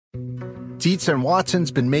Dietz and Watson's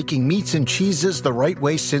been making meats and cheeses the right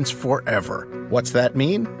way since forever. What's that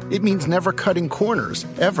mean? It means never cutting corners,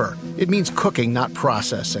 ever. It means cooking, not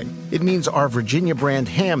processing. It means our Virginia brand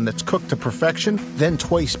ham that's cooked to perfection, then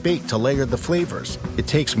twice baked to layer the flavors. It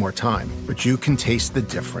takes more time, but you can taste the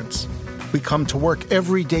difference. We come to work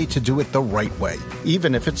every day to do it the right way,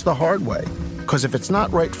 even if it's the hard way. Because if it's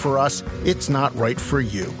not right for us, it's not right for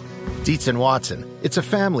you. Dietz and Watson, it's a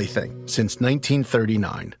family thing since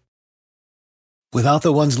 1939. Without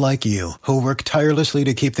the ones like you, who work tirelessly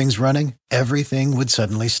to keep things running, everything would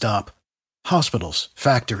suddenly stop. Hospitals,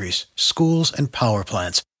 factories, schools, and power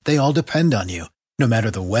plants, they all depend on you. No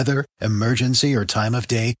matter the weather, emergency, or time of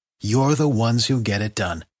day, you're the ones who get it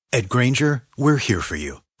done. At Grainger, we're here for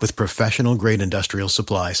you with professional-grade industrial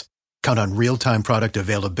supplies. Count on real-time product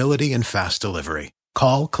availability and fast delivery.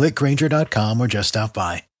 Call, click Grainger.com, or just stop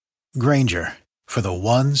by. Grainger, for the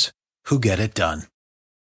ones who get it done.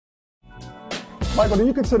 Michael, do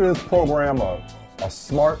you consider this program a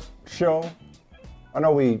smart show? I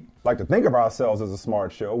know we like to think of ourselves as a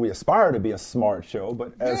smart show. We aspire to be a smart show,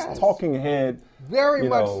 but as talking head, very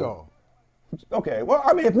much so. Okay, well,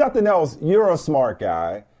 I mean, if nothing else, you're a smart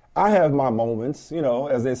guy. I have my moments,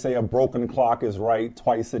 as they say, a broken clock is right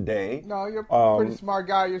twice a day. No, you're a pretty smart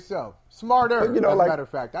guy yourself. Smarter, as a matter of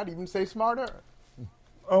fact. I'd even say smarter.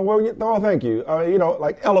 Oh, well, thank you.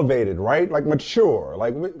 Like elevated, right? Like mature,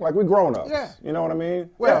 like we grown ups. Yeah. You know what I mean?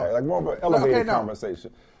 Well, yeah, like more of an elevated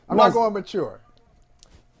conversation. I'm not going mature.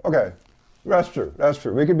 Okay, that's true.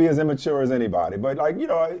 We could be as immature as anybody, but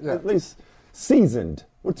at least seasoned.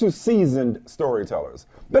 We're two seasoned storytellers.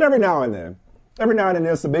 But every now and then,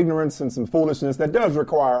 there's some ignorance and some foolishness that does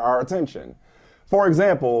require our attention. For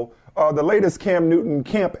example, the latest Cam Newton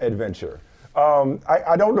camp adventure.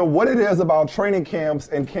 I don't know what it is about training camps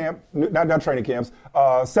and not training camps,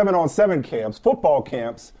 7-on-7 camps, football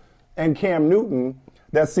camps, and Cam Newton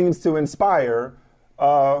that seems to inspire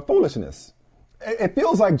foolishness. It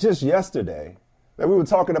feels like just yesterday that we were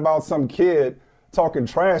talking about some kid talking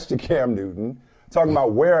trash to Cam Newton, talking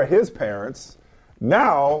about where are his parents.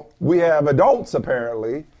 Now we have adults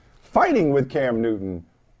apparently fighting with Cam Newton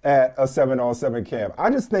at a 7-on-7 camp. I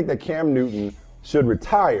just think that Cam Newton should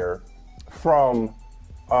retire from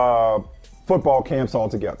football camps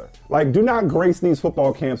altogether. Like, do not grace these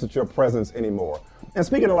football camps with your presence anymore. And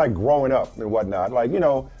speaking of like growing up and whatnot, when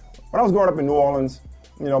I was growing up in New Orleans,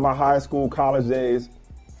 my high school, college days,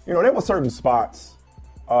 there were certain spots,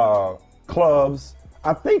 clubs.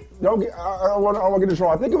 I think, I don't want to get this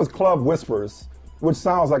wrong. I think it was Club Whispers, which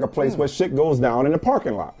sounds like a place where shit goes down in the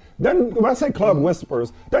parking lot. When I say Club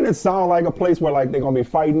Whispers, doesn't it sound like a place where they're going to be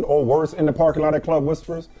fighting or worse in the parking lot at Club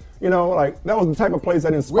Whispers? That was the type of place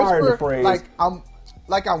that inspired the phrase.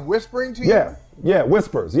 Like I'm whispering to you? Yeah,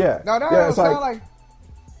 whispers, yeah. No, that doesn't sound like,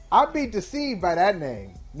 I'd be deceived by that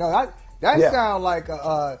name. No, that sounds like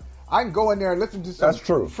I can go in there and listen to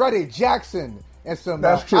some Freddie Jackson and some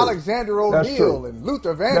Alexander O'Neal and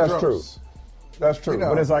Luther Vandross. That's true.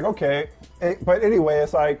 But it's like, okay. But anyway,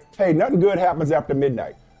 it's like, hey, nothing good happens after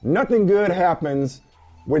midnight. Nothing good happens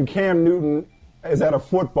when Cam Newton is at a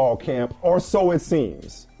football camp, or so it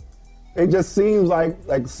seems. It just seems like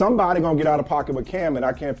somebody gonna get out of pocket with Cam, and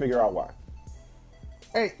I can't figure out why.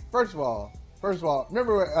 Hey, first of all,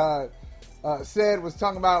 remember what Sid was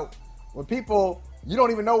talking about when people, you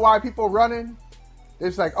don't even know why people running.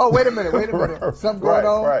 It's like, oh, wait a minute, something going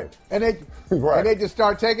on, right. and they just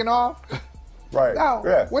start taking off. Right. Now,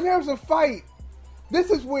 when there's a fight, this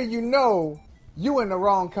is where you know you in the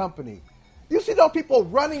wrong company. You see those people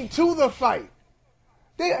running to the fight.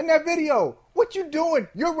 In that video, what you doing?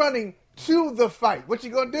 You're running to the fight. What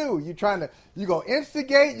you gonna do? You go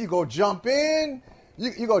instigate, you go jump in,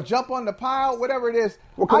 you go jump on the pile, whatever it is.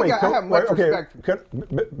 Well, I have much respect.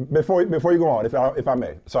 Before you go on, if I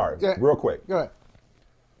may, sorry, real quick. Go ahead.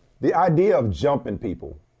 The idea of jumping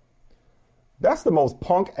people, that's the most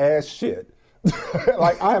punk ass shit.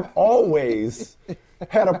 I have always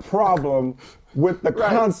had a problem with the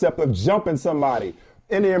concept of jumping somebody.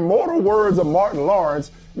 In the immortal words of Martin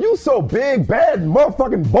Lawrence, you so big, bad,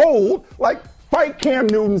 motherfucking bold, fight Cam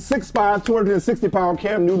Newton, 6'5", 260-pound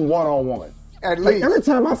Cam Newton one-on-one. At least. Every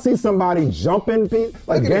time I see somebody jumping,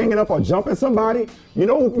 ganging up or jumping somebody, you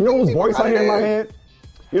know whose voice I hear in my head?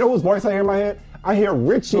 You know whose voice I hear in my head? I hear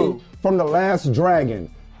Richie from The Last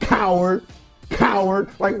Dragon. Coward.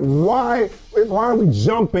 Why are we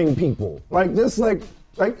jumping people?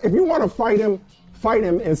 If you want to fight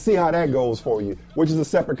him and see how that goes for you, which is a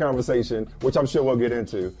separate conversation, which I'm sure we'll get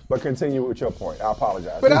into. But continue with your point. I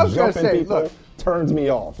apologize. But I was going to say, people turns me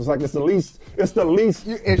off. It's like it's the least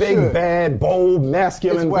big, should. bad, bold,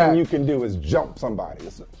 masculine thing you can do is jump somebody.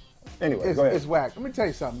 Anyway, go ahead. It's whack. Let me tell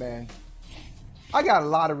you something, man. I got a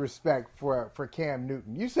lot of respect for Cam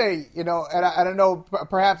Newton. You say, and I know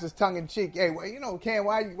perhaps it's tongue in cheek. Hey, well, Cam,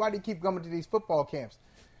 why do you keep coming to these football camps?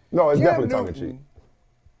 No, it's Cam definitely Newton, tongue in cheek.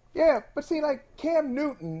 Yeah, but see, like Cam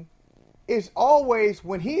Newton is always,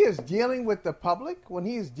 when he is dealing with the public, when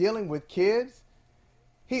he's dealing with kids,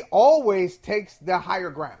 he always takes the higher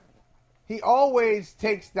ground. He always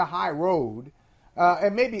takes the high road,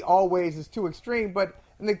 and maybe always is too extreme, but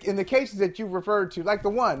in the cases that you referred to, like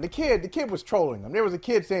the kid was trolling him. There was a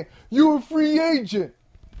kid saying, "You're a free agent.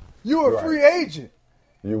 You're a free agent."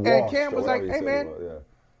 You and Cam was like, "Hey, man."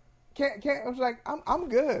 Yeah. Cam was like, I'm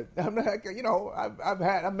good. I'm like,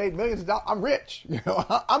 I've made millions of dollars. I'm rich.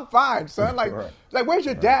 I'm fine, son. Like, like, where's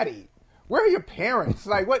your daddy? Where are your parents?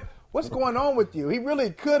 Like, what's going on with you? He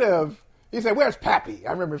really could have. He said, "Where's Pappy?"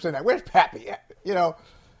 I remember him saying that. "Where's Pappy?"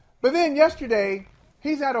 But then yesterday,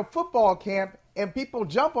 he's at a football camp. And people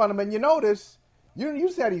jump on him, and you notice, you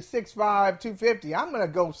said he's 6'5", 250. I'm going to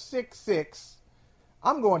go 6'6".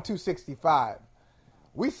 I'm going 265.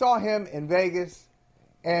 We saw him in Vegas,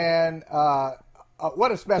 and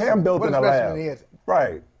what a specimen. Cam built in a lab. He is.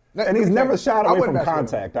 Right. And he's never shied away from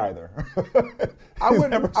contact either. I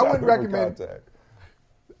wouldn't recommend.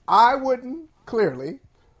 I wouldn't, clearly,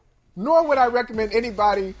 nor would I recommend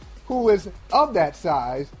anybody who is of that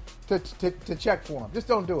size to check for him. Just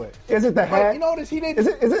don't do it. Is it the hat? But you notice he didn't. Is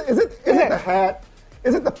it the hat?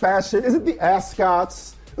 Is it the fashion? Is it the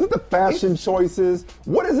ascots? Is it the fashion choices?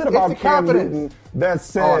 What is it about Cam Newton that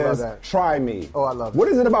says, "Try me"? Oh, I love it. What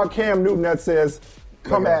is it about Cam Newton that says,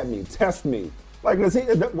 "Come at me, test me"? Like,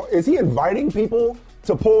 is he inviting people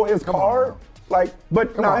to pull his card? Like,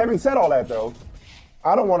 but now, having said all that, though,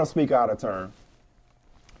 I don't want to speak out of turn,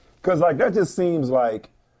 because like that just seems like.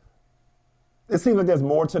 It seems like there's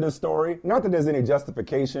more to this story. Not that there's any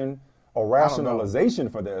justification or rationalization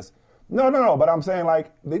for this. No. But I'm saying like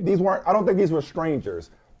these weren't. I don't think these were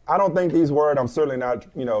strangers. I don't think these were. I'm certainly not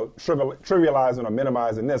trivializing or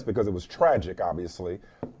minimizing this because it was tragic, obviously.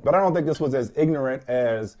 But I don't think this was as ignorant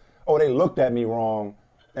as they looked at me wrong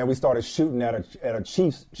and we started shooting at a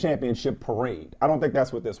Chiefs championship parade. I don't think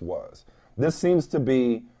that's what this was. This seems to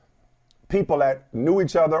be people that knew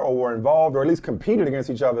each other or were involved or at least competed against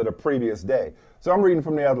each other the previous day. So I'm reading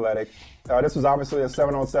from The Athletic. This was obviously a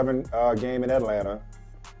 7-on-7 game in Atlanta.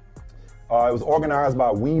 It was organized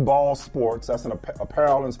by Ball Sports. That's an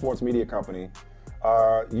apparel and sports media company.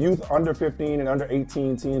 Youth under 15 and under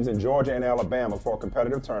 18 teams in Georgia and Alabama for a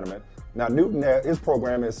competitive tournament. Now, Newton, his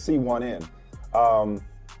program is C1N.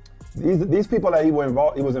 These people that he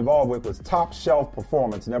was involved with was Top Shelf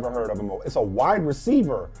Performance. Never heard of them. It's a wide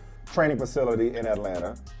receiver training facility in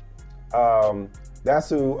Atlanta. That's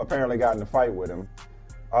who apparently got in a fight with him.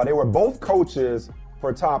 They were both coaches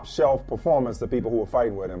for Top Shelf Performance, the people who were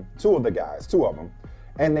fighting with him, two of them.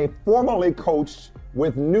 And they formerly coached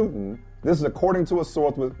with Newton. This is according to a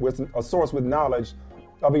source with knowledge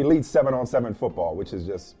of elite 7-on-7 football, which is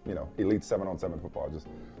just, elite 7-on-7 football. This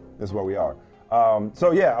is where we are.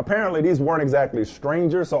 So yeah, apparently these weren't exactly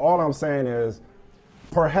strangers. So all I'm saying is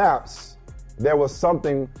perhaps there was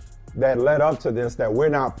something that led up to this that we're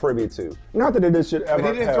not privy to. Not that it should ever.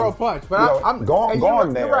 But he didn't throw a punch. But I'm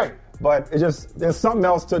gone there. You're right. But it's just there's something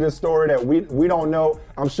else to this story that we don't know.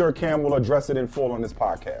 I'm sure Cam will address it in full on this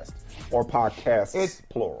podcast or podcasts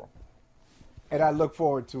plural. And I look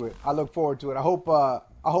forward to it. I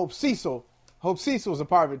hope Cecil's a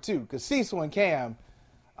part of it too, because Cecil and Cam,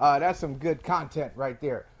 that's some good content right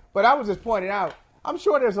there. But I was just pointing out, I'm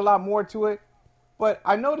sure there's a lot more to it, but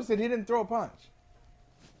I noticed that he didn't throw a punch.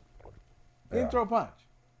 He didn't throw a punch.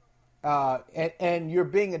 And you're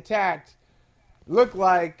being attacked. Looked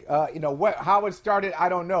like, how it started, I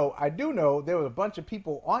don't know. I do know there was a bunch of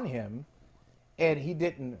people on him, and he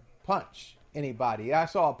didn't punch anybody. I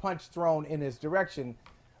saw a punch thrown in his direction,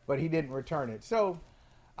 but he didn't return it. So,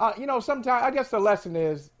 sometimes I guess the lesson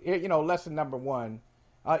is, lesson number one,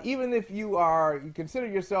 even if you consider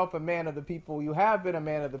yourself a man of the people, you have been a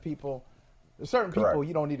man of the people, there's certain people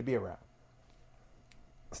you don't need to be around.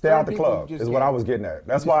 Stay out the club is what I was getting at.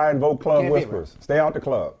 That's why I invoke Club Whispers. Stay out the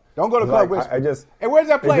club. Don't go to Club Whispers. Hey, where's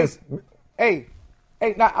that place? Hey,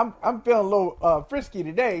 now I'm feeling a little frisky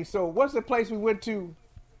today. So what's the place we went to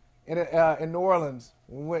in New Orleans?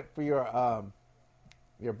 We went for your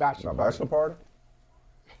bachelor party. Bachelor party?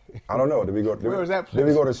 I don't know. Did we go? Where was that place? Did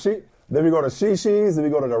we go to Shishi's? Did we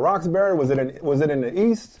go to the Roxbury? Was it in the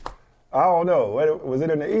East? I don't know. Was it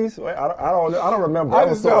in the East? I don't remember. That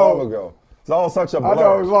was so long ago. It's all such a blur. I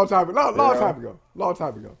know, it was a long time ago. Long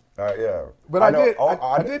time ago. Yeah. But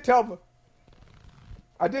I did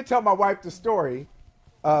tell my wife the story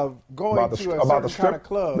of going to a certain kind of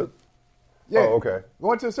club. Yeah. Oh, okay.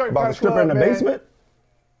 Going to a certain About kind the stripper club, in the man. basement?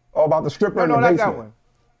 Oh, about the stripper in the not basement? that one.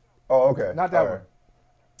 Oh, okay. Not that All one. right.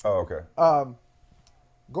 Oh, okay.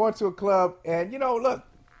 Going to a club, and look,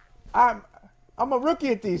 I'm a rookie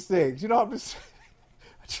at these things. I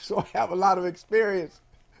just don't have a lot of experience.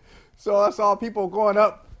 So I saw people going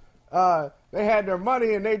up. They had their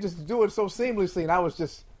money, and they just do it so seamlessly, and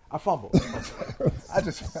I fumbled. I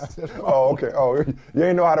just fumbled. Oh, okay. Oh, you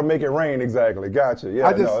ain't know how to make it rain exactly. Gotcha.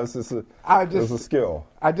 Yeah, it's a skill.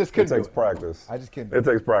 I just couldn't. It takes practice. I just can't. It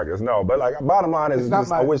takes practice. No, but bottom line is,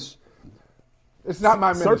 I wish. It's not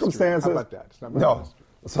my ministry. Circumstances. How about that? It's not my ministry.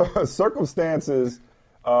 So circumstances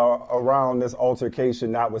around this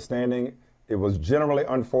altercation notwithstanding, it was generally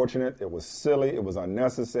unfortunate. It was silly. It was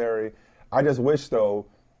unnecessary. I just wish, though,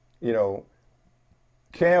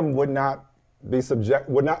 Cam would not be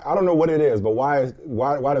I don't know what it is, but why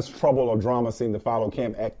does trouble or drama seem to follow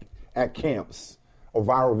Cam at camps, or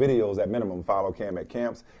viral videos at minimum follow Cam at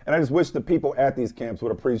camps? And I just wish the people at these camps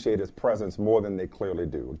would appreciate his presence more than they clearly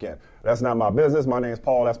do. Again, that's not my business. My name's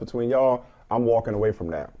Paul. That's between y'all. I'm walking away from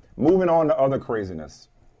that. Moving on to other craziness.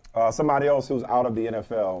 Somebody else who's out of the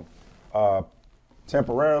NFL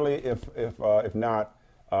temporarily, if not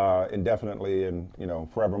indefinitely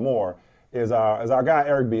and forevermore, is our guy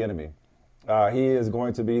Eric Bieniemy. He is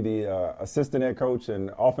going to be the assistant head coach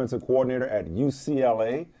and offensive coordinator at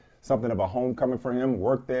UCLA. Something of a homecoming for him.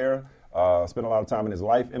 Worked there, spent a lot of time in his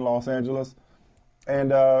life in Los Angeles,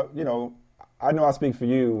 and I know I speak for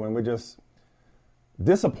you when we're just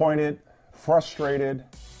disappointed, frustrated,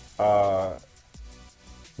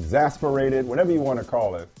 exasperated, whatever you want to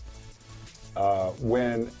call it,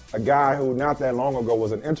 when a guy who not that long ago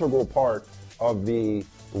was an integral part of the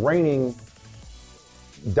reigning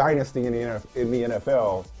dynasty in the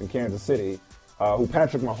NFL in Kansas City, who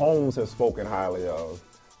Patrick Mahomes has spoken highly of,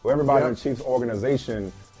 who everybody in the Chiefs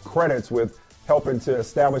organization credits with helping to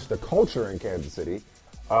establish the culture in Kansas City,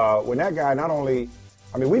 when that guy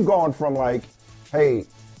we've gone from hey,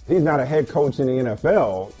 he's not a head coach in the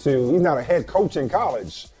NFL to he's not a head coach in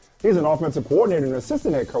college. He's an offensive coordinator and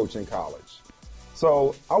assistant head coach in college.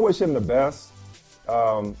 So I wish him the best.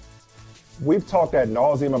 We've talked ad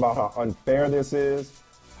nauseum about how unfair this is,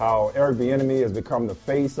 how Eric Bieniemy has become the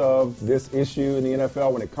face of this issue in the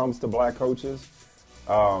NFL when it comes to black coaches.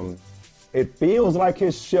 It feels like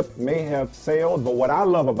his ship may have sailed, but what I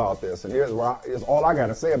love about this, and here's all I got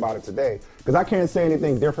to say about it today, because I can't say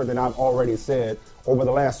anything different than I've already said over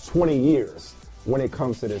the last 20 years when it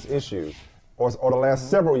comes to this issue, or the last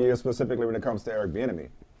several years specifically when it comes to Eric Bieniemy.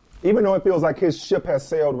 Even though it feels like his ship has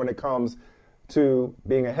sailed when it comes to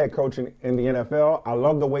being a head coach in the NFL, I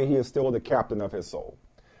love the way he is still the captain of his soul.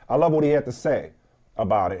 I love what he had to say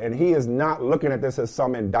about it, and he is not looking at this as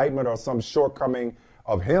some indictment or some shortcoming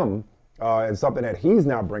of him and something that he's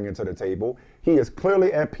not bringing to the table. He is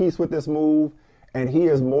clearly at peace with this move, and he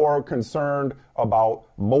is more concerned about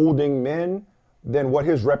molding men than what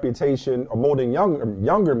his reputation, or molding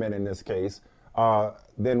younger men in this case,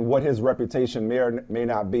 than what his reputation may or may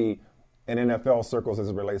not be in NFL circles as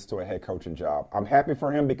it relates to a head coaching job. I'm happy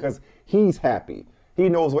for him because he's happy. He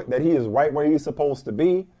knows that he is right where he's supposed to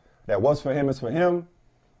be, that what's for him is for him,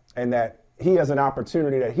 and that he has an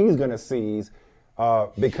opportunity that he's going to seize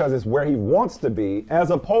because it's where he wants to be,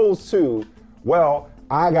 as opposed to,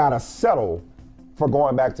 I got to settle for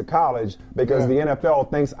going back to college because the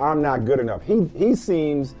NFL thinks I'm not good enough. He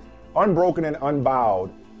seems unbroken and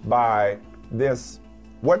unbowed by this,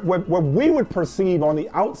 what we would perceive on the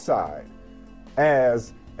outside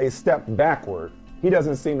as a step backward. He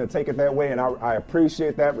doesn't seem to take it that way, and I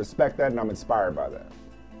appreciate that, respect that, and I'm inspired by that.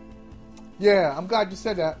 Yeah, I'm glad you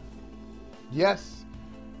said that. Yes.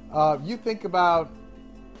 You think about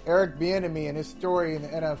Eric Bieniemy and his story in the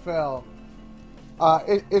NFL.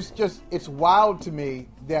 It's wild to me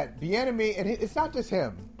that Bieniemy, and it's not just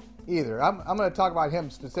him either. I'm going to talk about him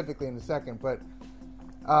specifically in a second, but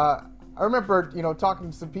I remember,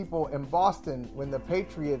 talking to some people in Boston when the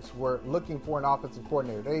Patriots were looking for an offensive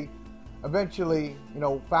coordinator. They eventually,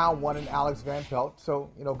 found one in Alex Van Pelt, so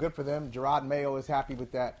good for them. Gerard Mayo is happy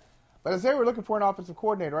with that. But as they were looking for an offensive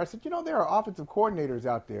coordinator, I said, there are offensive coordinators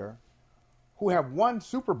out there who have won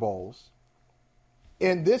Super Bowls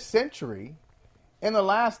in this century, in the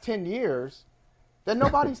last 10 years, that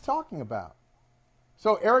nobody's talking about.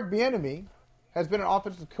 So Eric Bieniemy has been an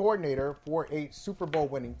offensive coordinator for a Super Bowl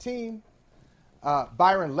winning team.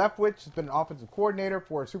 Byron Leftwich has been an offensive coordinator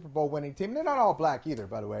for a Super Bowl winning team. They're not all black either,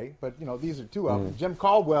 by the way, but these are two of them. Jim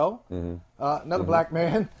Caldwell, another black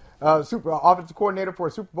man, offensive coordinator for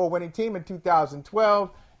a Super Bowl winning team in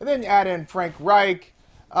 2012. And then you add in Frank Reich,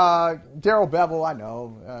 Darryl Bevel, I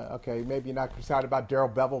know. Okay, maybe you're not excited about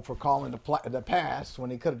Darryl Bevel for calling the pass when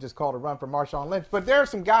he could have just called a run for Marshawn Lynch. But there are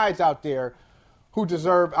some guys out there who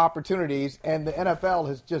deserve opportunities, and the NFL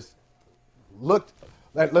has just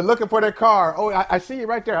looking for their car. Oh, I see you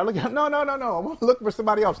right there. I look. No. I'm looking for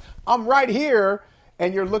somebody else. I'm right here,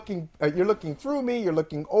 and you're looking through me. You're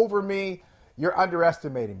looking over me. You're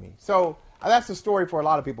underestimating me. So that's the story for a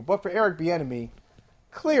lot of people. But for Eric Bieniemy,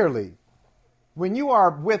 clearly, when you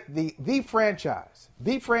are with the franchise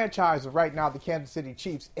of right now, the Kansas City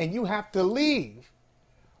Chiefs, and you have to leave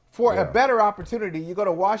for a better opportunity, you go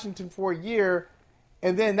to Washington for a year,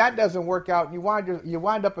 and then that doesn't work out, and you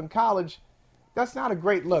wind up in college. That's not a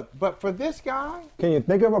great look. But for this guy, can you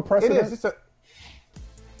think of a precedent? It is.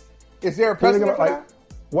 Is there a precedent for that?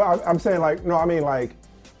 Well, I'm saying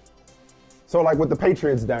so with the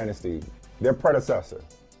Patriots dynasty, their predecessor,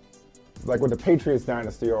 like with the Patriots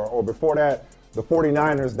dynasty, or before that, the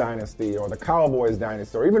 49ers dynasty, or the Cowboys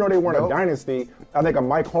dynasty, or even though they weren't a dynasty, I think of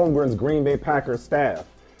Mike Holmgren's Green Bay Packers staff.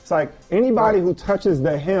 It's like anybody who touches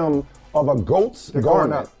the hem of a goat's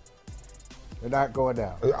garment. They're not going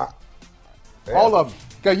down. All of them.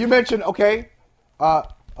 Okay, you mentioned,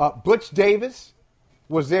 Butch Davis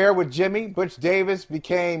was there with Jimmy. Butch Davis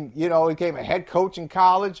became a head coach in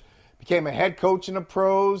college, became a head coach in the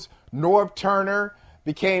pros. Norv Turner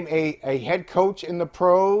became a head coach in the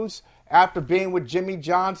pros after being with Jimmy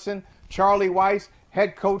Johnson. Charlie Weiss,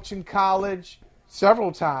 head coach in college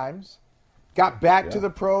several times, got back to the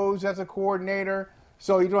pros as a coordinator.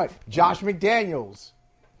 So you know what? Josh McDaniels,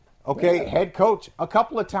 head coach a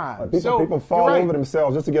couple of times. People fall over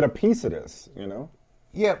themselves just to get a piece of this, you know?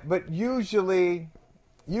 Yeah, but usually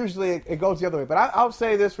it goes the other way. But I'll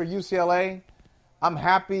say this for UCLA. I'm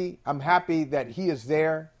happy that he is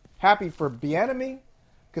there. Happy for Bieniemy,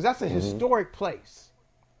 because that's a historic place.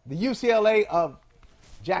 The UCLA of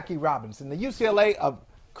Jackie Robinson, the UCLA of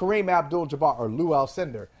Kareem Abdul-Jabbar, or Lou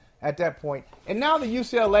Alcindor at that point. And now the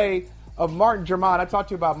UCLA of Martin Germain. I talked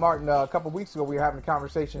to you about Martin a couple of weeks ago. We were having a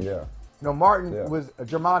conversation. Yeah. Martin was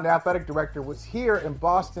Germain, the athletic director, was here in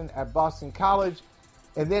Boston at Boston College,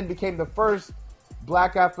 and then became the first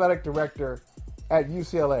black athletic director at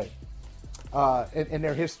UCLA in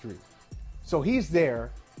their history. So he's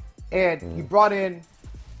there, and he brought in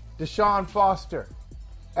Deshaun Foster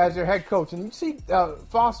as their head coach. And you see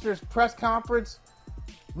Foster's press conference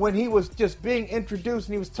when he was just being introduced,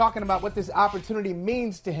 and he was talking about what this opportunity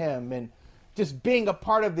means to him and just being a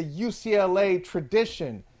part of the UCLA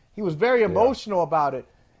tradition. He was very emotional about it.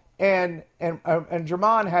 And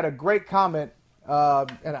Germain had a great comment,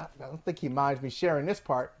 and I don't think he minds me sharing this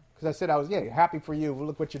part, because I said I was happy for you.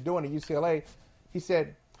 Look what you're doing at UCLA. He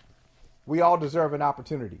said, we all deserve an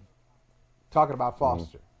opportunity. Talking about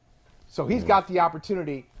Foster. So he's got the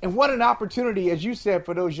opportunity. And what an opportunity, as you said,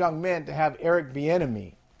 for those young men to have Eric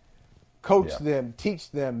Bieniemy coach them,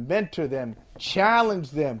 teach them, mentor them,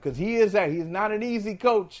 challenge them, because he's not an easy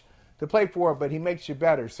coach to play for, but he makes you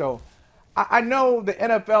better. So I know the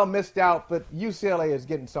NFL missed out, but UCLA is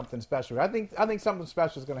getting something special. I think something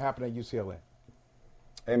special is going to happen at UCLA.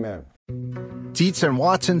 Amen. Dietz and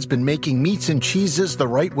Watson's been making meats and cheeses the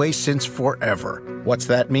right way since forever. What's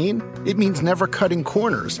that mean? It means never cutting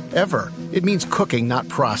corners, ever. It means cooking, not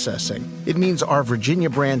processing. It means our Virginia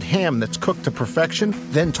brand ham that's cooked to perfection,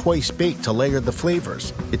 then twice baked to layer the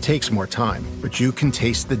flavors. It takes more time, but you can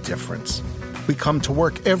taste the difference. We come to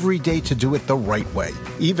work every day to do it the right way,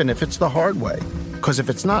 even if it's the hard way. Because if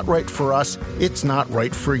it's not right for us, it's not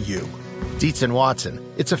right for you. Dietz and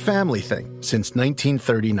Watson, it's a family thing since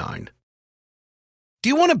 1939. Do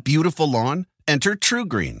you want a beautiful lawn? Enter True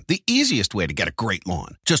Green, the easiest way to get a great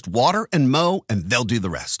lawn. Just water and mow, and they'll do the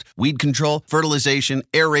rest. Weed control, fertilization,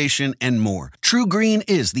 aeration, and more. True Green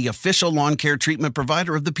is the official lawn care treatment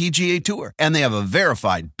provider of the PGA Tour, and they have a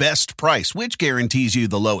verified best price, which guarantees you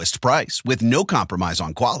the lowest price with no compromise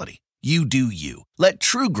on quality. You do you. Let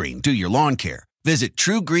True Green do your lawn care. Visit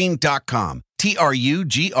truegreen.com,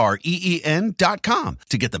 TRUGREEN.com,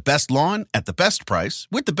 to get the best lawn at the best price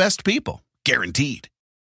with the best people. Guaranteed.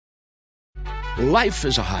 Life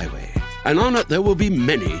is a highway, and on it there will be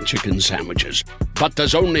many chicken sandwiches. But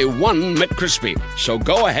there's only one McCrispy. So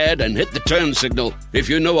go ahead and hit the turn signal if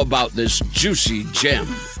you know about this juicy gem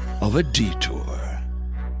of a detour.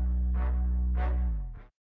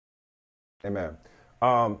 Amen.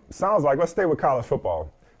 Sounds like, let's stay with college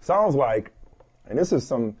football. Sounds like, and this is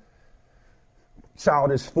some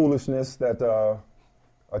childish foolishness, that a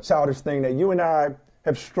childish thing that you and I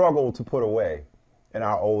have struggled to put away in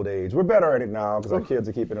our old age. We're better at it now because our kids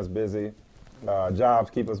are keeping us busy. Jobs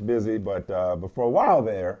keep us busy. But for a while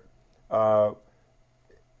there,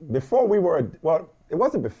 before we were, it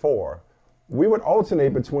wasn't before. We would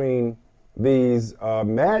alternate between these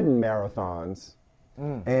Madden marathons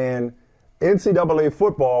and NCAA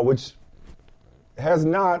football, which has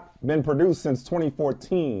not been produced since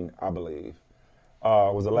 2014, I believe,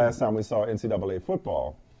 was the last time we saw NCAA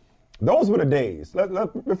football. Those were the days.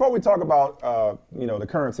 Before we talk about the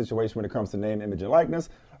current situation when it comes to name, image, and likeness,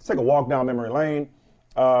 let's take a walk down memory lane.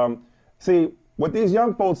 See, what these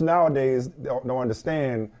young folks nowadays don't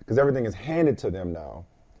understand, because everything is handed to them now,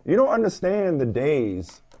 you don't understand the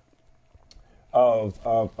days of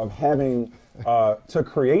having to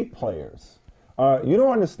create players. You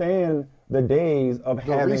don't understand the days of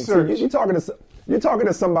having. Research. You're talking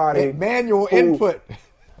to somebody. Manual input.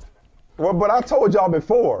 Well, but I told y'all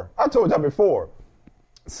before.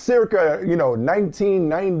 Circa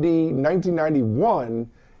 1990, 1991,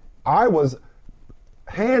 I was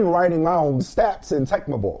handwriting my own stats in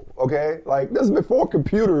Tecmo. Okay, like this is before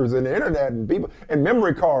computers and the internet and people and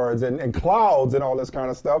memory cards and clouds and all this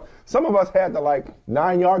kind of stuff. Some of us had the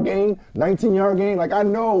 9-yard gain, 19-yard gain. Like I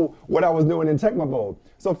know what I was doing in Tecmo.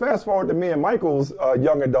 So fast forward to me and Michael's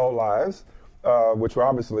young adult lives, which were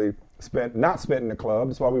obviously not spent in the club.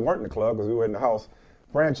 That's why we weren't in the club, because we were in the house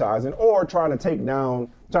franchising or trying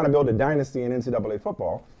to build a dynasty in NCAA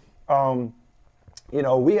football.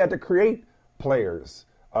 We had to create players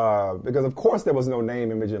because of course there was no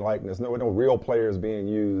name, image, and likeness, no real players being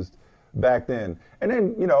used back then. And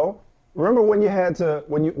then remember when you had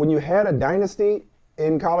a dynasty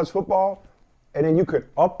in college football, and then you could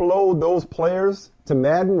upload those players to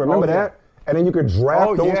Madden. Remember that? And then you could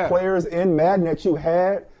draft those players in Madden that you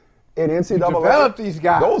had in NCAA. You developed these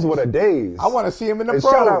guys. Those were the days. I want to see them in the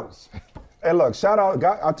pros. And look, shout out!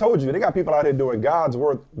 God, I told you they got people out here doing God's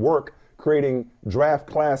work, creating draft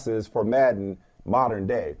classes for Madden modern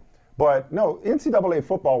day. But no, NCAA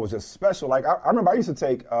football was just special. Like I remember I used to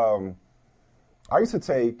take UCF.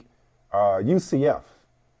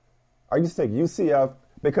 I used to take UCF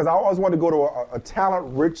because I always wanted to go to a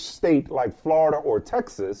talent-rich state like Florida or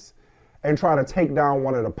Texas and try to take down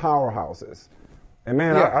one of the powerhouses. And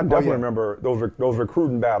man, I definitely remember those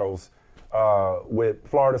recruiting battles with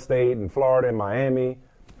Florida State and Florida and Miami.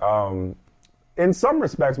 In some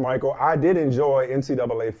respects, Michael, I did enjoy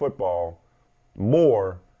NCAA football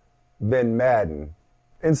more than Madden.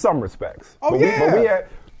 In some respects. Oh, but we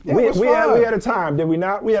had a time, did we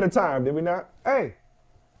not? We had a time, did we not? Hey,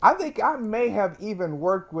 I think I may have even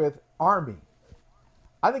worked with Army.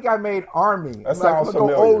 I think I made Army. That sounds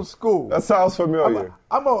familiar. Go old school. That sounds familiar.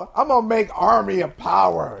 I'm gonna make Army a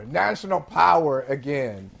power, national power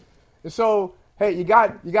again. And so, hey, you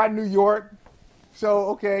got New York. So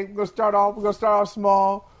okay, we're gonna start off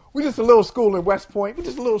small. We're just a little school in West Point. We're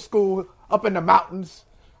just a little school up in the mountains.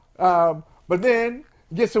 But then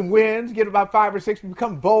get some wins, get about 5 or 6, we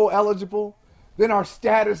become bowl eligible. Then our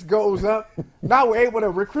status goes up. Now we're able to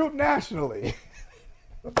recruit nationally.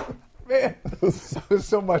 Man, it was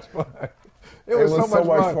so much fun. It was so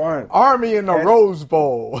much fun. Army in the Rose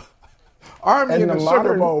Bowl. Army in the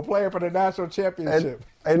Sugar Bowl playing for the national championship.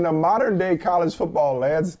 And the modern day college football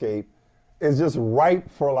landscape is just ripe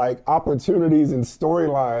for opportunities and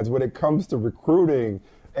storylines when it comes to recruiting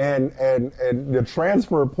and the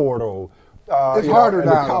transfer portal. It's harder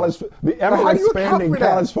now. The ever expanding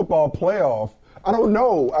college football playoff. I don't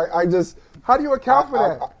know. How do you account for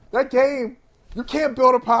that? That game, you can't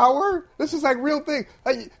build a power. This is real thing.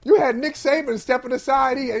 You had Nick Saban stepping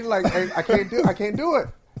aside. He's like, hey, I can't do it.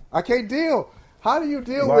 I can't deal. How do you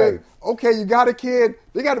deal with, okay, you got a kid.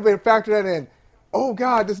 They got to factor that in. Oh,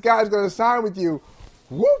 God, this guy's going to sign with you.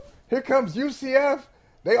 Whoop, here comes UCF.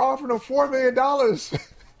 They offered him $4 million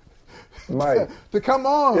Mike, to come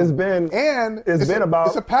on.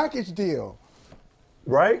 It's a package deal.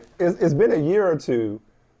 Right? It's been a year or two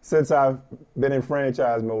since I've been in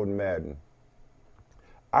franchise mode in Madden.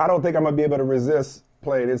 I don't think I'm going to be able to resist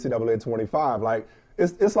playing NCAA 25.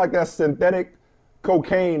 It's like that synthetic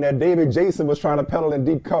cocaine that David Jason was trying to peddle in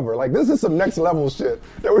deep cover. This is some next level shit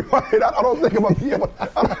that I don't think I'm going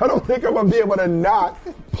to be able to not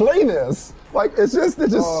play this. It's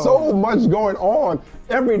just so much going on.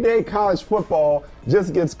 Every day college football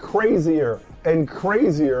just gets crazier and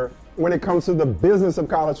crazier when it comes to the business of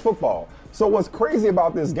college football. So what's crazy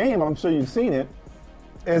about this game, I'm sure you've seen it,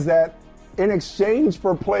 is that in exchange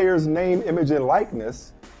for players' name, image, and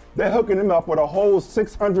likeness, they're hooking them up with a whole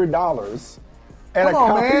 $600 and a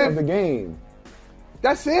copy of the game.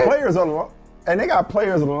 That's it. And they got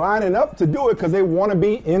players lining up to do it because they want to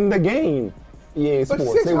be in the game. EA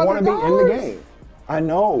Sports. They want to be in the game. I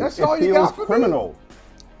know. That's all you got for criminal.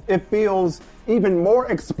 It feels even more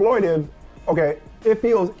exploitive. Okay, it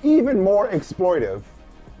feels even more exploitive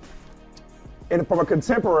and from a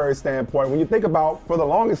contemporary standpoint, when you think about, for the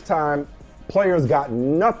longest time, players got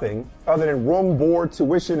nothing other than room, board,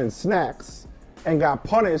 tuition, and snacks, and got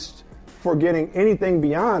punished for getting anything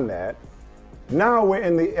beyond that. Now we're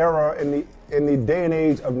in the era, in the day and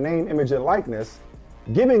age of name, image, and likeness,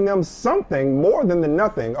 giving them something more than the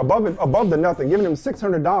nothing, above the nothing, giving them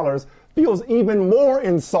 $600 feels even more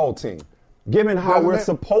insulting, given how we're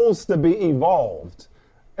supposed to be evolved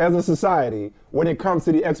as a society when it comes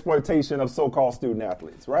to the exploitation of so-called student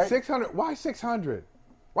athletes, right? 600. Why 600?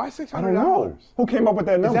 Why $600? I don't know. Who came up with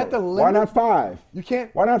that number? Is that the limit? Why not 5? You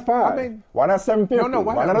can't. Why not 5? I mean, why not 750? No,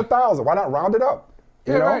 why not 1,000? Why not round it up?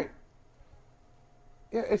 Yeah, you know? right.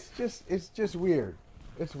 Yeah, it's just weird.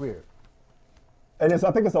 It's weird. And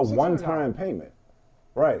I think it's a one-time payment,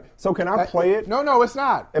 right? So can I play it? No, it's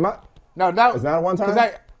not. Am I? No, it's not a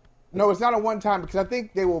one-time. No, it's not a one-time because I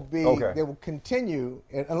think they will be. Okay. They will continue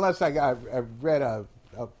unless I read a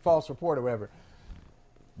false report or whatever.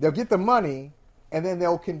 They'll get the money, and then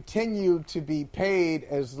they'll continue to be paid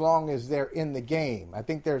as long as they're in the game. I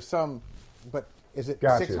think there's some, but is it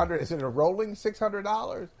 600? Is it a rolling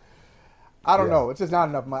 $600? I don't know. It's just not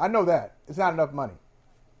enough money. I know that it's not enough money.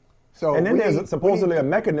 So and then there's supposedly a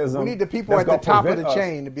mechanism. We need the people at the top of the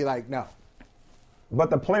chain to be like, no. But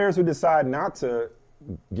the players who decide not to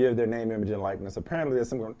give their name, image, and likeness, apparently there's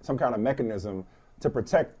some kind of mechanism to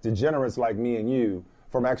protect degenerates like me and you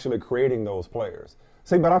from actually creating those players.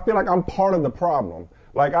 See, but I feel like I'm part of the problem.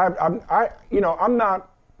 Like I'm not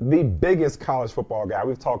the biggest college football guy.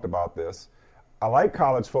 We've talked about this. I like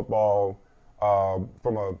college football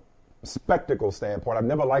from a spectacle standpoint. I've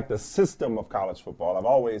never liked the system of college football.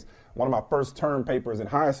 One of my first term papers in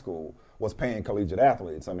high school was paying collegiate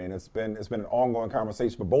athletes. I mean, it's been an ongoing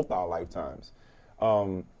conversation for both our lifetimes.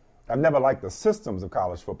 I've never liked the systems of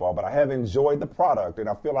college football, but I have enjoyed the product, and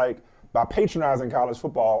I feel like by patronizing college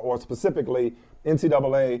football, or specifically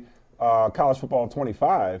NCAA College Football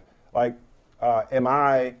 25, am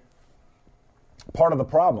I part of the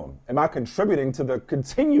problem? Am I contributing to the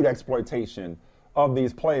continued exploitation of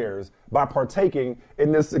these players by partaking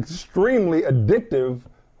in this extremely addictive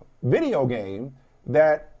video game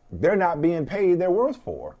that they're not being paid their worth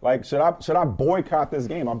for? Like, should I boycott this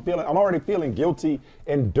game? I'm already feeling guilty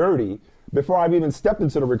and dirty before I've even stepped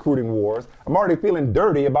into the recruiting wars. I'm already feeling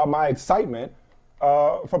dirty about my excitement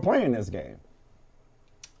for playing this game.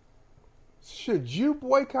 Should you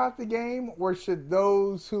boycott the game, or should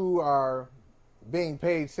those who are being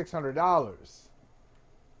paid $600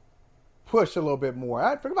 push a little bit more?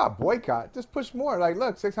 I forget about boycott. Just push more. Like,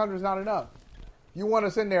 look, 600 is not enough. You want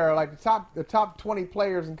us in there, like the top 20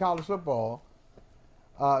 players in college football.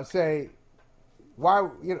 Say, why?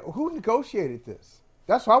 Who negotiated this?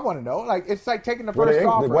 That's what I want to know. Like, it's like taking the first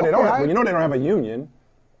offer. Well, they don't have a union.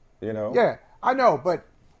 Yeah, I know, but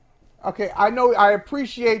okay, I know. I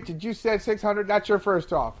appreciate that you said 600. That's your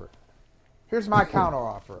first offer. Here's my counter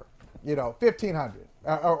offer. 1,500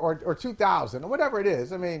 or 2,000 or whatever it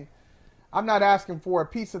is. I mean, I'm not asking for a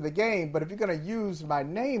piece of the game, but if you're going to use my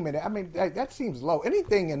name in it, I mean, that seems low.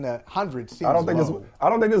 Anything in the hundreds seems low. I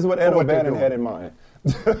don't think this is what Ed O'Bannon had in mind.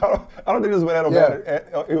 I don't think this is what Ed O'Bannon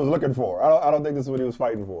he was looking for. I don't think this is what he was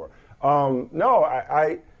fighting for.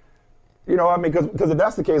 Because if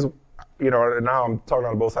that's the case, and now I'm talking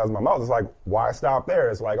out of both sides of my mouth. It's like, why stop there?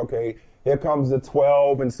 It's like, okay, here comes the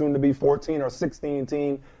 12 and soon to be 14 or 16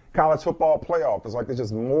 team college football playoff. It's like there's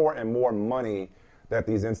just more and more money that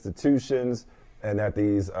these institutions and that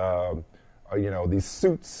these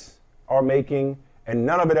suits are making, and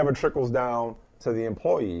none of it ever trickles down to the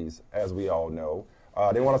employees, as we all know.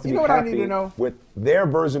 They want us to be happy with their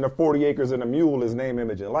version of 40 acres and a mule is name,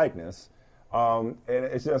 image, and likeness. And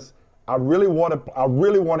it's just, I really want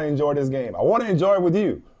to enjoy this game. I want to enjoy it with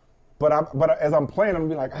you. But as I'm playing, I'm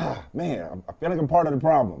going to be like, man, I feel like I'm part of the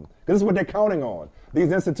problem. Because this is what they're counting on.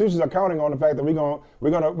 These institutions are counting on the fact that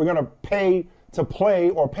we're gonna pay to play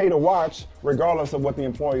or pay to watch, regardless of what the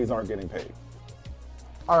employees aren't getting paid.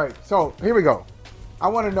 All right, so here we go. I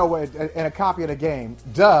want to know what in a copy of the game.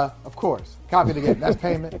 Duh, of course, copy of the game. That's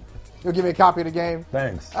payment. You'll give me a copy of the game.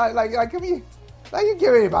 Thanks. You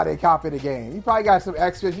give anybody a copy of the game. You probably got some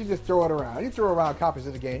extras. You just throw it around. You throw around copies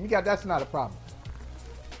of the game. That's not a problem.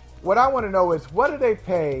 What I want to know is, what do they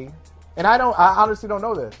pay? And I honestly don't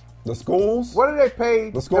know this. The schools? What do they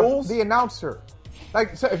pay? The schools? The announcer.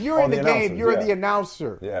 Like, so if you're in the game, you're the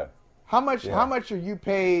announcer. Yeah. How much are you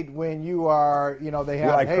paid when you are, they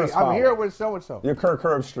have, like, hey, I'm here with so-and-so. You're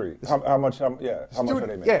Curb Street. How much are they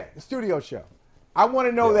making? Yeah, the studio show. I want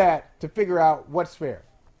to know that to figure out what's fair.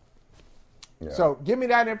 Yeah. So give me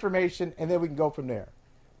that information, and then we can go from there.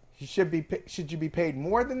 Should you be paid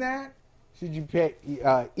more than that? Should you pay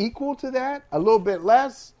equal to that? A little bit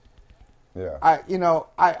less? Yeah.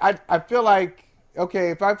 I feel like, okay,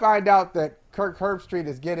 if I find out that Kirk Herbstreit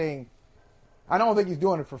is getting, I don't think he's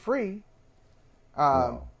doing it for free.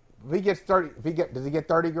 No. If he gets 30, does he get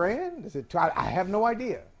 30 grand? Is it? I have no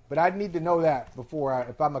idea. But I need to know that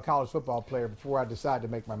if I'm a college football player, before I decide to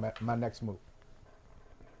make my next move.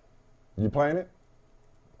 You playing it?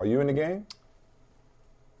 Are you in the game?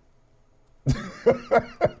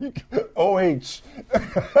 OH.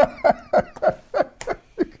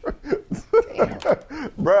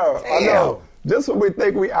 Bro, I know. Just when we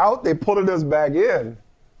think we out, they pulling us back in.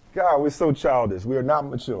 God, we're so childish. We are not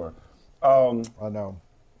mature. I know.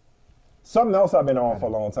 Something else I've been on for a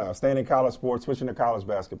long time, staying in college sports, switching to college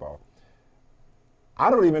basketball.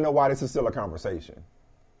 I don't even know why this is still a conversation.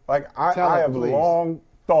 Like, I have long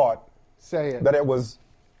thought that it was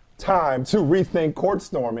time to rethink court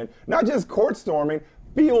storming. Not just court storming,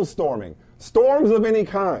 field storming. Storms of any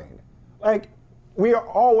kind. Like, we are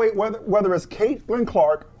always, whether it's Caitlin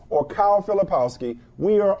Clark or Kyle Filipowski,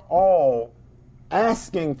 we are all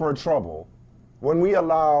asking for trouble when we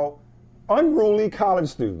allow unruly college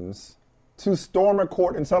students to storm a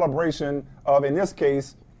court in celebration of, in this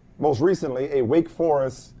case, most recently, a Wake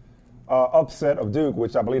Forest upset of Duke,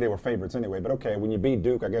 which I believe they were favorites anyway. But okay, when you beat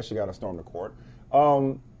Duke, I guess you got to storm the court.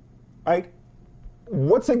 Like,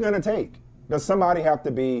 what's it going to take? Does somebody have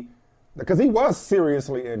to be, because he was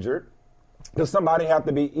seriously injured, does somebody have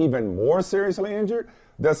to be even more seriously injured?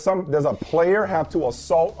 Does a player have to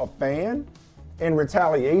assault a fan in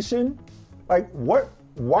retaliation? Like,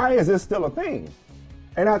 why is this still a thing?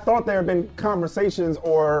 And I thought there had been conversations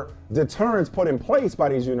or deterrents put in place by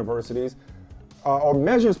these universities or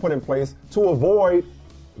measures put in place to avoid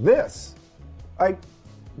this. Like,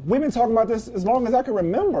 we've been talking about this as long as I can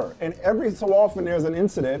remember. And every so often there's an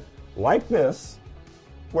incident like this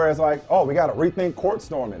where it's like, oh, we got to rethink court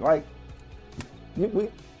storming. Like,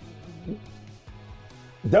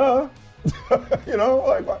 duh.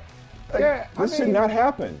 This should not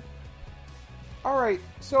happen. All right,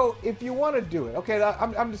 so if you want to do it, okay,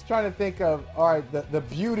 I'm just trying to think of, all right, the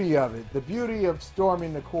beauty of it, the beauty of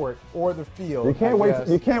storming the court or the field. You can't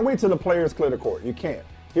wait till the players clear the court. You can't.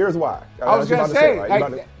 Here's why. I was going to say,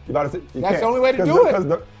 that's the only way to do it.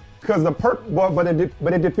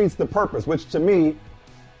 But it defeats the purpose, which to me,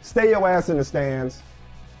 stay your ass in the stands.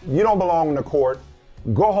 You don't belong in the court.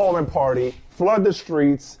 Go home and party. Flood the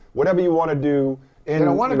streets. Whatever you want to do. They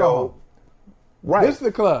don't want to go home. Right. This is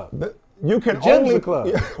the club. You can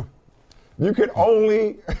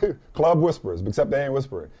only club whispers, except they ain't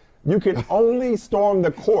whispering. You can only storm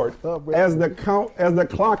the court as the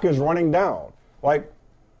clock is running down. Like,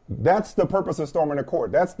 that's the purpose of storming the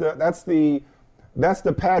court. That's the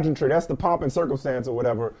pageantry. That's the pomp and circumstance or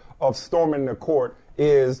whatever of storming the court.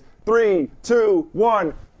 Is 3, 2,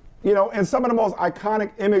 1. And some of the most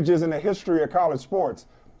iconic images in the history of college sports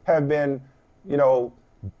have been,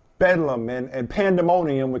 bedlam and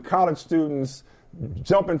pandemonium with college students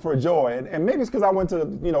jumping for joy. And maybe it's because I went to,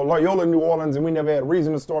 Loyola, New Orleans, and we never had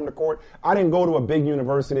reason to storm the court. I didn't go to a big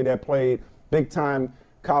university that played big-time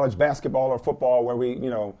college basketball or football where we,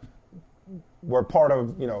 were part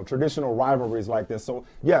of, traditional rivalries like this. So,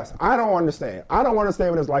 yes, I don't understand. I don't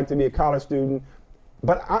understand what it's like to be a college student.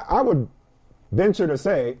 But I would venture to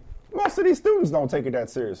say most of these students don't take it that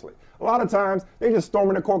seriously. A lot of times, they just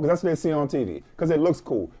storming the court because that's what they see on TV, because it looks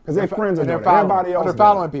cool, because their friends are doing it. Everybody else they're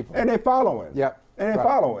following people. And they're following. Yep. And they're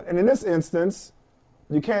following. And in this instance,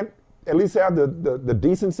 you can't at least have the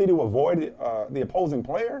decency to avoid the opposing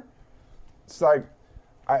player. It's like,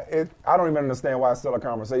 I don't even understand why it's still a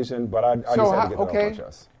conversation, but I just had to get it off my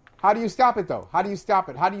chest. How do you stop it, though? How do you stop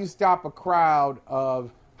it? How do you stop a crowd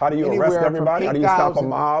of How do you arrest everybody? How do you stop a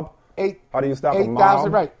mob? How do you stop a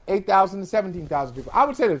mob? 8,000 to 17,000 people. I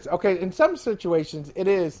would say this. Okay, in some situations, it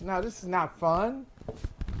is. Now, this is not fun,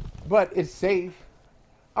 but it's safe.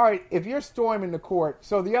 All right, if you're storming the court.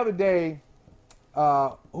 So the other day,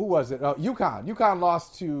 who was it? UConn. UConn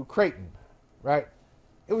lost to Creighton, right?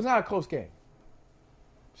 It was not a close game.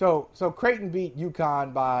 So Creighton beat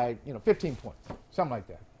UConn by 15 points, something like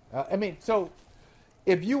that. So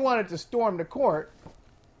if you wanted to storm the court,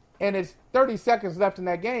 and it's 30 seconds left in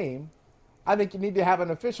that game, I think you need to have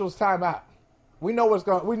an official's timeout. We know what's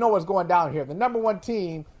going down here. The number one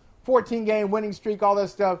team, 14-game winning streak, all that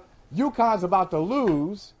stuff. UConn's about to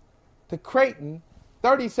lose to Creighton.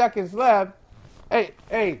 30 seconds left.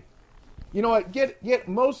 Hey, you know what?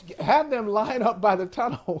 Have them line up by the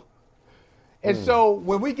tunnel. And so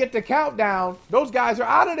when we get the countdown, those guys are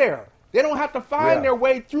out of there. They don't have to find their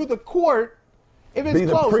way through the court if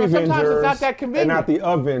it's close. But sometimes it's not that convenient. And not the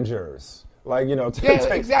Avengers. Like, you know,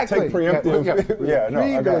 exactly. take preemptive.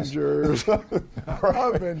 Avengers.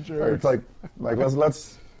 Avengers. It's like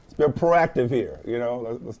let's be proactive here. You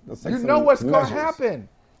know, let's take you know what's going measures. to happen.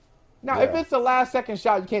 Now, if it's the last second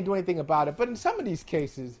shot, you can't do anything about it. But in some of these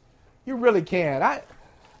cases, you really can.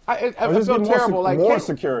 I feel terrible. More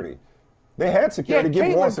security. They had security. Give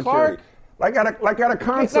more security. Like at a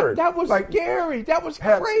concert. That was scary. That was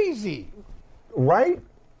crazy. Right?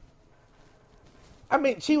 I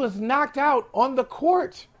mean, she was knocked out on the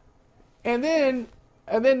court, and then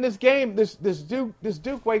this game, this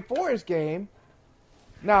Duke Wake Forest game.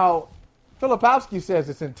 Now, Filipowski says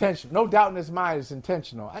it's intentional. No doubt in his mind, it's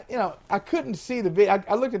intentional. I couldn't see the video.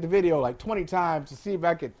 I looked at the video like 20 times to see if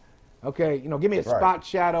I could. Okay, give me a spot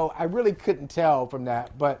shadow. I really couldn't tell from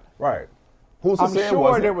that, but right. Who's to say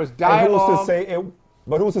sure there was dialogue.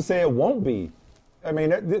 Who's to say it won't be? I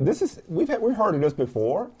mean, we've heard of this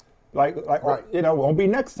before. Like right. It won't be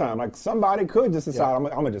next time. Like somebody could just decide I'm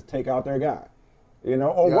gonna just take out their guy,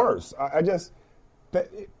 or worse. I just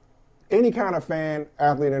any kind of fan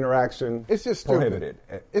athlete interaction. It's just stupid. Prohibited.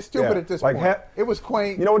 It's stupid at this point. It was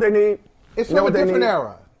quaint. You know what they need? It's from a different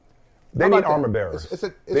era. They need armor bearers.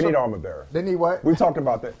 They need armor bearers. They need what? We talked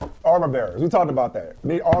about that. Armor bearers. We talked about that.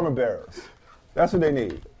 They need armor bearers. That's what they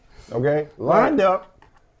need. Okay? Lined up.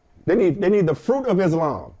 They need the fruit of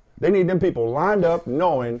Islam. They need them people lined up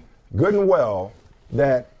knowing good and well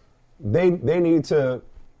that they need to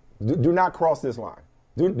do not cross this line.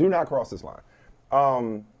 Do not cross this line.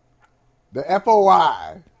 The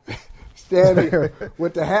FOI. Standing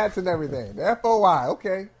with the hats and everything. The FOI.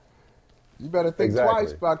 Okay. You better think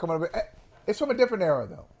twice about coming up. It's from a different era,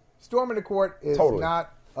 though. Storming the court is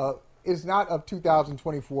not of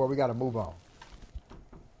 2024. We got to move on.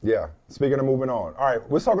 Yeah. Speaking of moving on. All right.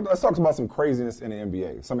 Let's talk about some craziness in the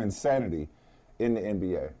NBA, some insanity in the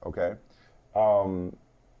NBA. Okay.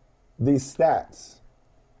 These stats,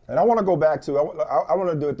 and I want to go back to. I want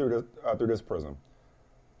to do it through this prism.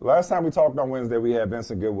 Last time we talked on Wednesday, we had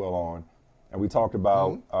Vincent Goodwill on, and we talked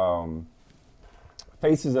about.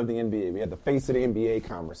 Faces of the NBA. We had the face of the NBA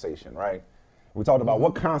conversation, right? We talked about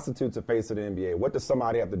what constitutes a face of the NBA. What does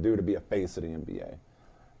somebody have to do to be a face of the NBA?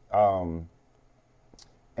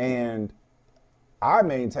 And I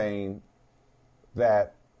maintain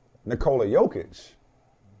that Nikola Jokic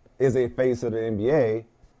is a face of the NBA,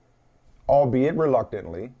 albeit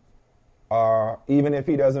reluctantly, even if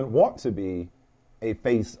he doesn't want to be a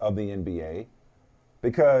face of the NBA,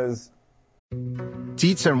 because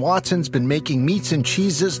Dietz & Watson's been making meats and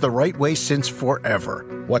cheeses the right way since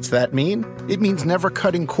forever. What's that mean? It means never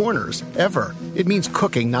cutting corners, ever. It means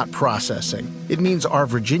cooking, not processing. It means our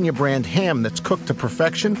Virginia brand ham that's cooked to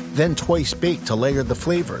perfection, then twice baked to layer the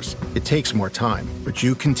flavors. It takes more time, but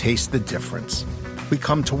you can taste the difference. We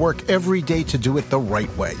come to work every day to do it the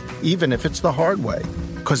right way, even if it's the hard way.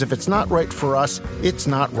 Because if it's not right for us, it's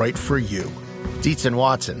not right for you. Dietz &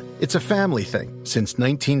 Watson, it's a family thing since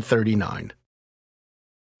 1939.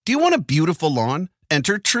 Do you want a beautiful lawn?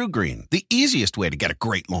 Enter TruGreen, the easiest way to get a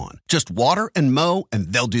great lawn. Just water and mow,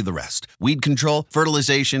 and they'll do the rest. Weed control,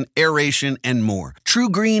 fertilization, aeration, and more.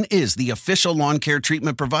 TruGreen is the official lawn care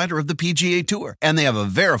treatment provider of the PGA Tour, and they have a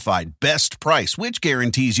verified best price, which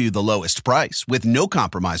guarantees you the lowest price with no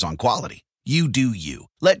compromise on quality. You do you.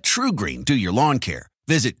 Let TruGreen do your lawn care.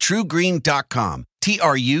 Visit TruGreen.com,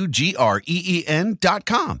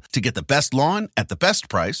 TruGreen.com, to get the best lawn at the best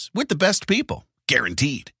price with the best people.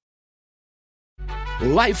 Guaranteed.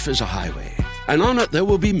 Life is a highway, and on it there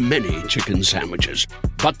will be many chicken sandwiches.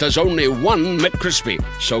 But there's only one McCrispy.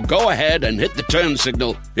 So go ahead and hit the turn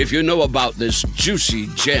signal if you know about this juicy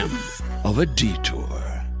gem of a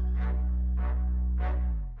detour.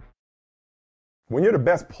 When you're the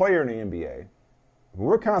best player in the NBA,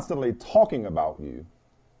 we're constantly talking about you.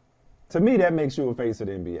 To me, that makes you a face of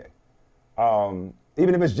the NBA.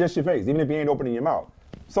 Even if it's just your face, even if you ain't opening your mouth.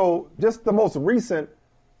 So just the most recent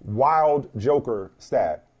wild Joker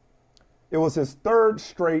stat, it was his third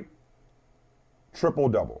straight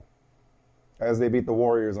triple-double as they beat the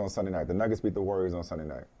Warriors on Sunday night. The Nuggets beat the Warriors on Sunday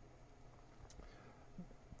night.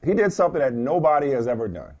 He did something that nobody has ever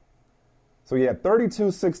done. So he had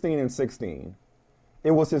 32, 16, and 16.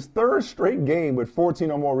 It was his third straight game with 14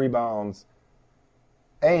 or more rebounds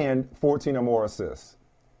and 14 or more assists.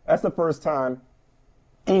 That's the first time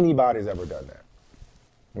anybody's ever done that.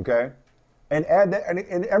 Okay? And add that,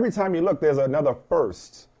 and every time you look, there's another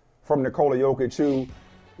first from Nikola Jokic, who,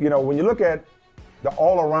 when you look at the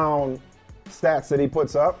all-around stats that he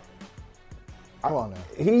puts up,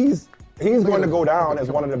 he's going to go down as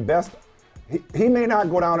one of the best. He may not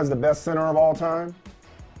go down as the best center of all time.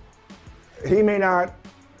 He may not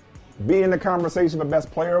be in the conversation for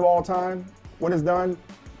best player of all time when it's done,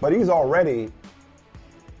 but he's already.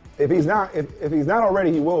 If he's not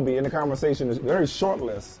already, he will be in the conversation. It's a very short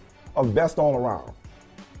list of best all around.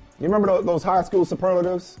 You remember those high school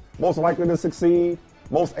superlatives? Most likely to succeed,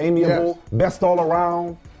 most amiable, best all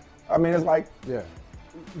around. I mean, it's like,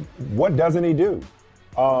 what doesn't he do?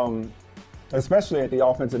 Especially at the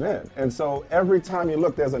offensive end. And so every time you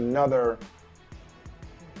look, there's another,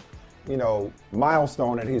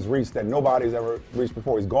 milestone that he's reached that nobody's ever reached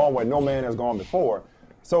before. He's gone where no man has gone before.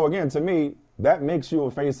 So again, to me, that makes you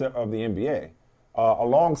a face of the NBA,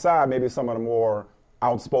 alongside maybe some of the more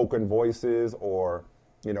outspoken voices or,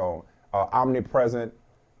 omnipresent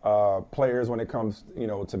players when it comes,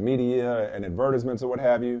 to media and advertisements or what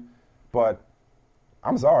have you. But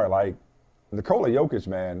I'm sorry, like Nikola Jokic,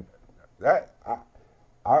 man,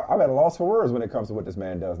 I'm at a loss for words when it comes to what this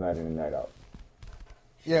man does night in and night out.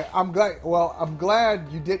 Yeah, I'm glad. Well, I'm glad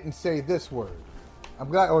you didn't say this word.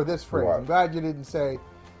 Or this phrase. What? I'm glad you didn't say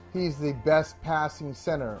he's the best passing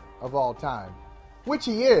center of all time, which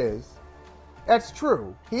he is. That's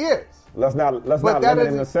true. He is. Let's not limit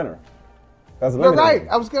him to center. That's limiting. You're right. him.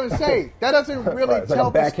 I was going to say that doesn't really Right,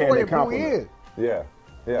 tell like the story of who he compliment. is.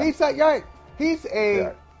 Yeah. He's like, he's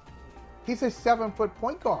a 7-foot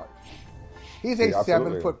point guard. He's a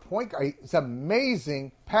 7-foot point guard. He's an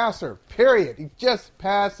amazing passer, period. He just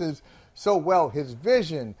passes so well. His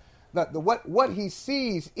vision, what he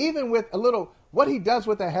sees, even with a little, what he does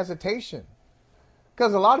with a hesitation.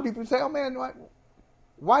 Because a lot of people say, oh man,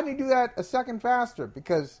 why didn't he do that a second faster?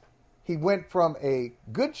 Because he went from a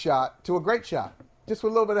good shot to a great shot, just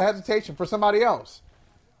with a little bit of hesitation for somebody else.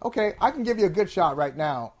 Okay, I can give you a good shot right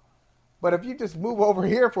now, but if you just move over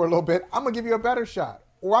here for a little bit, I'm going to give you a better shot.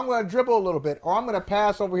 Or I'm going to dribble a little bit, or I'm going to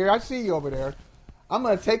pass over here. I see you over there. I'm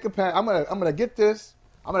going to take a pass. I'm going to get this.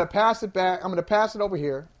 I'm going to pass it back. I'm going to pass it over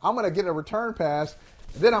here. I'm going to get a return pass.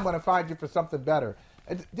 Then I'm going to find you for something better.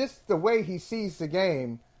 And just the way he sees the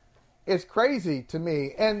game is crazy to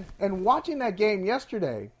me. And watching that game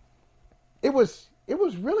yesterday, it was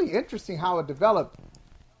really interesting how it developed.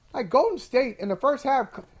 Like Golden State in the first half,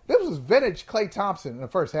 this was vintage Klay Thompson in the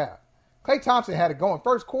first half. Klay Thompson had it going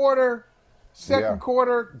first quarter, second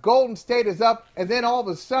quarter, Golden State is up, and then all of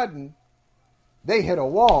a sudden they hit a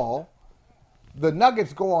wall. The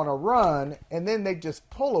Nuggets go on a run, and then they just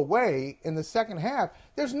pull away in the second half.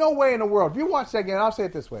 There's no way in the world. If you watch that game, I'll say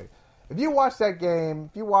it this way. If you watch that game,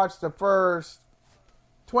 if you watch the first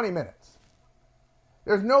 20 minutes,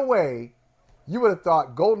 there's no way you would have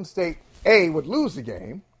thought Golden State, A, would lose the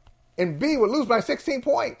game, and B, would lose by 16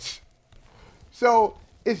 points. So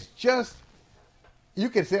it's just, you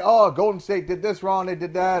can say, oh, Golden State did this wrong, they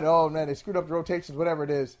did that, oh, man, they screwed up the rotations, whatever it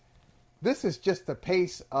is. This is just the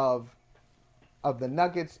pace of the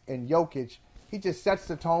Nuggets and Jokic. He just sets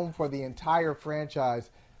the tone for the entire franchise.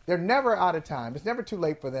 They're never out of time. It's never too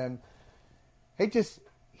late for them. He just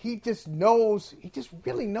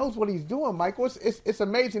really knows what he's doing, Michael. It's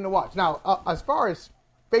amazing to watch. Now, as far as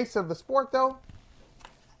face of the sport, though,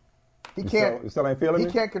 he can't. You still ain't feeling He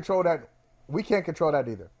me? can't control that. We can't control that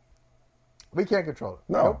either. We can't control it.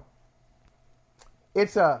 No. Nope.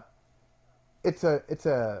 It's a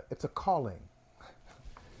calling.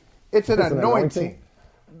 It's an anointing.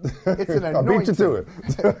 It's an anointing. I'll beat you to it.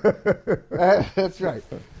 That's right.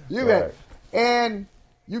 You bet. And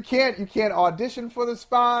you can't audition for the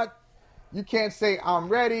spot. You can't say, I'm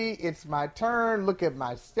ready. It's my turn. Look at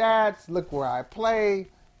my stats. Look where I play.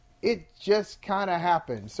 It just kind of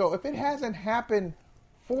happened. So if it hasn't happened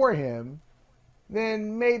for him,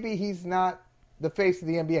 then maybe he's not the face of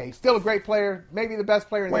the NBA. He's still a great player, maybe the best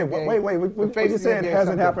player in the NBA. Wait. When you say it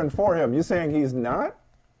hasn't happened for him, you're saying he's not?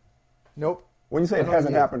 Nope. When you say it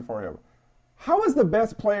hasn't happened for him, how is the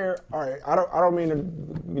best player? All right, I don't mean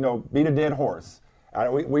to beat a dead horse.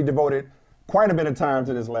 We devoted quite a bit of time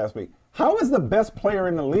to this last week. How is the best player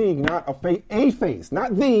in the league not a face,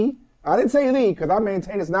 not the? I didn't say the because I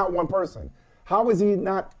maintain it's not one person. How is he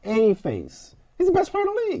not a face? He's the best player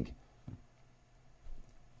in the league.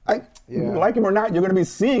 Like him or not, you're going to be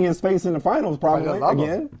seeing his face in the finals probably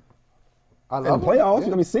again. I love in the playoffs, you're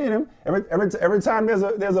going to be seeing him. Every time there's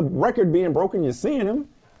a record being broken, you're seeing him.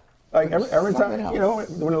 Like every time,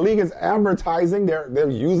 when the league is advertising, they're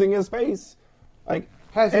using his face. Like,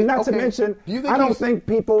 to mention, I don't think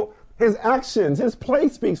his actions, his play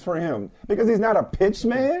speaks for him because he's not a pitch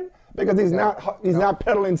man, because he's not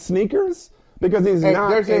peddling sneakers, because he's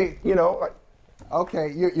not,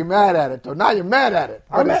 Okay, you're mad at it, though. Now you're mad at it.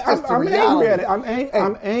 I'm angry at it. I'm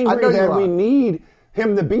angry that we need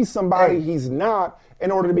him to be somebody he's not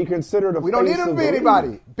in order to be considered a face. We don't need him to be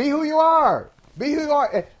anybody. Be who you are. Be who you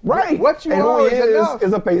are. Right. What you and are who he is enough.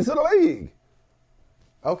 is a face of the league.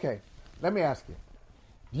 Okay. Let me ask you. Okay. Let me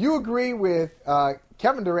ask you. Do you agree with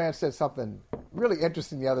Kevin Durant said something really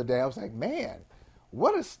interesting the other day? I was like, man,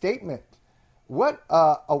 what a statement. What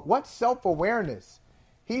self-awareness.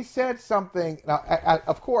 He said something,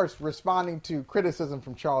 of course, responding to criticism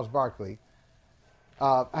from Charles Barkley.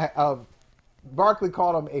 Barkley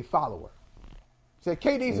called him a follower. He said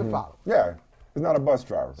KD's a follower. Yeah, he's not a bus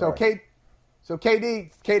driver. So right.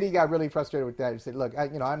 KD got really frustrated with that. He said, look,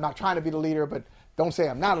 I'm not trying to be the leader, but don't say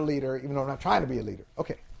I'm not a leader, even though I'm not trying to be a leader.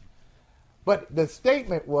 Okay. But the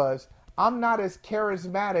statement was, I'm not as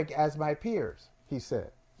charismatic as my peers, he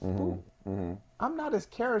said. I'm not as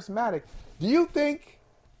charismatic. Do you think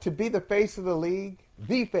to be the face of the league,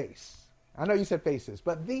 the face, I know you said faces,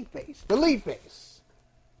 but the face, the lead face,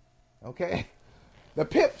 okay? The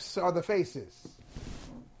pips are the faces.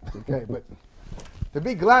 Okay, but to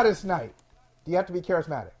be Gladys Knight, do you have to be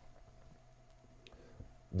charismatic?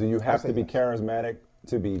 Do you have to be charismatic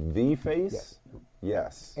to be the face?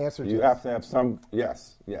 Yes. Answer you yes. have to have some,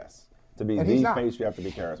 yes. To be And the he's not. face, you have to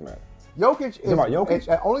be charismatic. Jokic is Jokic?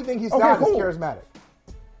 the only thing he's Okay, not cool. is charismatic.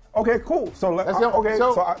 Okay, cool. So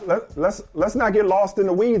That's let's not get lost in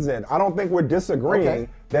the weeds. Then I don't think we're disagreeing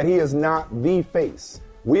that he is not the face.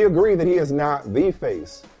 We agree that he is not the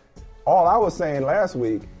face. All I was saying last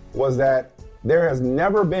week was that there has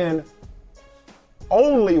never been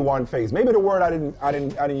only one face. Maybe the word I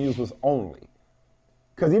didn't use was only,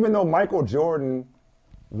 because even though Michael Jordan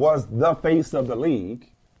was the face of the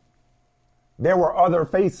league, there were other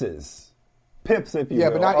faces, pips, if you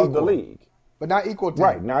will, but not of equal. the league. But not equal to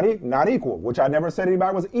Right, him. not equal, which I never said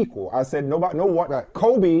anybody was equal. I said nobody, no one. Right.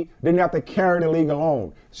 Kobe didn't have to carry the league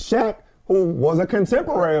alone. Shaq, who was a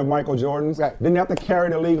contemporary of Michael Jordan's, didn't have to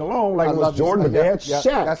carry the league alone like it was Jordan, but they had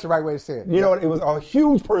Shaq. That's the right way to say it. You know, it was a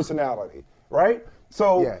huge personality, right?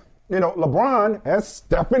 So, LeBron has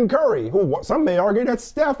Stephen Curry, who some may argue that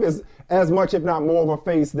Steph is as much, if not more of a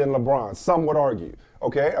face than LeBron. Some would argue,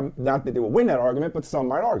 okay? Not that they would win that argument, but some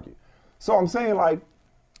might argue. So I'm saying, like,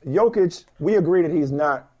 Jokic, we agree that he's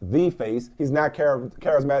not the face. He's not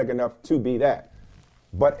charismatic enough to be that.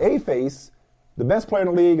 But a face, the best player in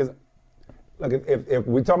the league is, like, if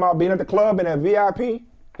we're talking about being at the club and at VIP,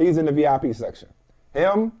 he's in the VIP section.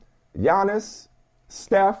 Him, Giannis,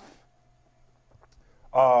 Steph,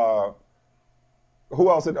 who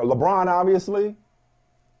else? LeBron, obviously.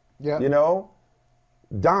 Yeah. You know,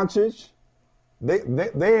 Doncic.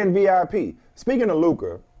 They're in VIP. Speaking of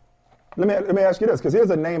Luka, let me ask you this, because here's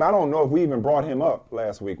a name, I don't know if we even brought him up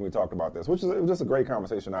last week when we talked about this, it was just a great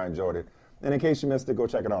conversation. I enjoyed it. And in case you missed it, go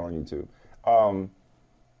check it out on YouTube.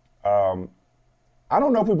 I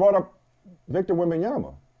don't know if we brought up Victor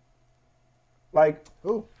Wembanyama. Like,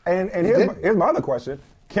 and here's my other question.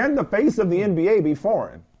 Can the face of the NBA be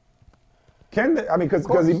foreign?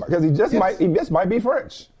 Because he just might be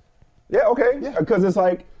French. Yeah, okay. Because it's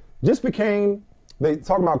like, just became, they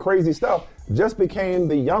talking about crazy stuff, just became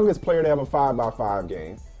the youngest player to have a 5x5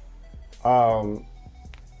 game.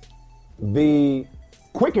 The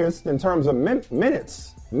quickest in terms of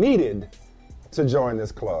minutes needed to join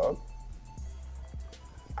this club.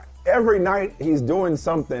 Every night he's doing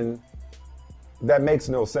something that makes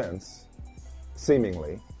no sense,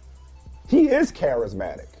 seemingly. He is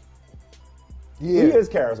charismatic. He is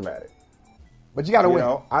charismatic. But you got to win.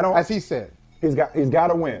 Know, as he said. He's got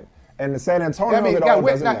to win. And the San Antonio of it all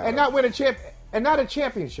doesn't matter. And not win a championship,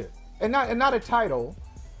 and not a title.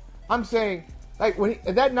 I'm saying, like, when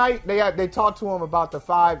that night they talked to him about the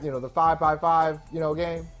 5x5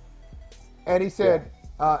 game, and he said,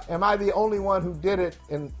 "Am I the only one who did it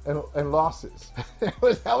in losses?" that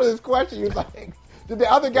was his question. He was like, "Did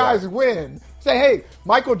the other guys win?" Say, "Hey,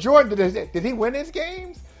 Michael Jordan did he win his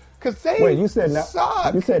games?" Because you said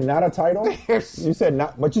not. You said not a title. You said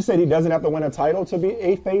not, but you said he doesn't have to win a title to be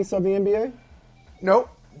a face of the NBA. Nope,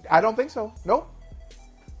 I don't think so. Nope,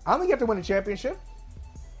 I don't think you have to win a championship.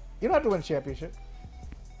 You don't have to win a championship.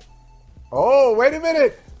 Oh, wait a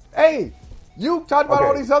minute. Hey, you talked about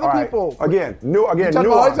all these other people. Again, nuance.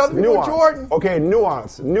 All these other people with Jordan. Okay,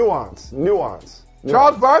 nuance.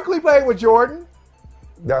 Charles Barkley played with Jordan.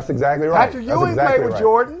 That's exactly right. Patrick Ewing played with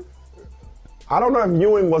Jordan. I don't know if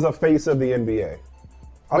Ewing was a face of the NBA.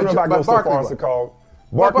 I don't know if I go so far as to call.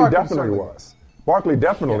 Barkley definitely was. Barkley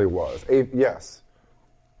definitely was. Yes.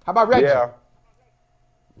 How about Reggie? Yeah.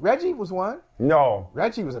 Reggie was one. No.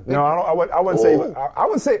 Reggie was a big. No, I wouldn't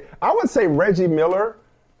say. I would say Reggie Miller.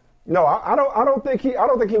 No, I don't think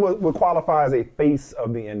he would qualify as a face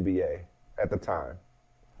of the NBA at the time.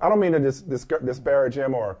 I don't mean to disparage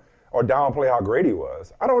him or downplay how great he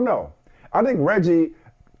was. I don't know. I think Reggie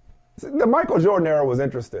The Michael Jordan era was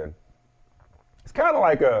interesting. It's kind of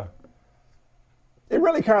like it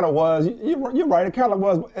really kind of was. You're right. It kind of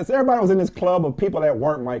was. Everybody was in this club of people that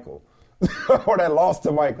weren't Michael or that lost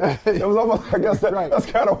to Michael. It was almost, I guess, that's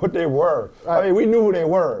kind of what they were. Right. I mean, we knew who they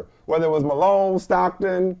were. Whether it was Malone,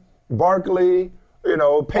 Stockton, Barkley, Peyton,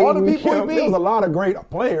 all the people Kim. There was a lot of great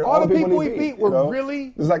players. All the people he beat were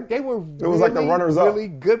really. It was like the runners-up. Really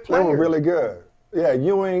good players. They were really good. Yeah,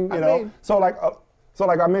 Ewing. So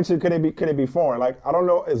like I mentioned, could it be foreign? Like, I don't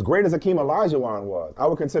know, as great as Hakeem Olajuwon was, I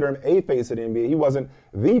would consider him a face of the NBA. He wasn't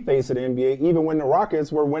the face of the NBA, even when the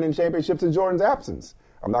Rockets were winning championships in Jordan's absence.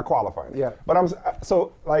 I'm not qualifying it. Yeah. But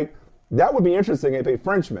that would be interesting if a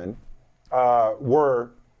Frenchman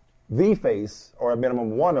were the face, or at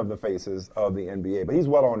minimum one of the faces of the NBA. But he's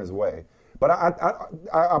well on his way. But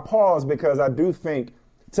I pause because I do think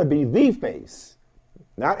to be the face,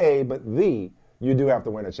 not a, but the, you do have to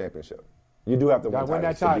win a championship. You do have to win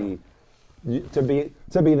that title. To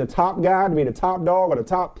be the top guy, to be the top dog, or the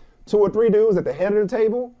top 2 or 3 dudes at the head of the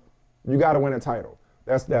table, you got to win a title.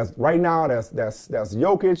 That's right now. That's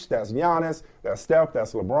Jokic, that's Giannis, that's Steph,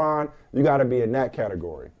 that's LeBron. You got to be in that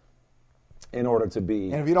category in order to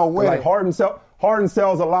be. And if you don't win, like Harden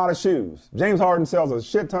sells a lot of shoes. James Harden sells a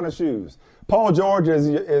shit ton of shoes. Paul George is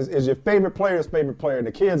your favorite player's favorite player. And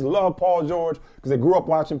the kids love Paul George because they grew up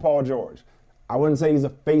watching Paul George. I wouldn't say he's a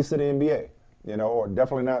face of the NBA, or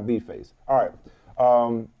definitely not the face. All right.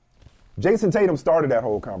 Jayson Tatum started that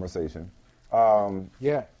whole conversation.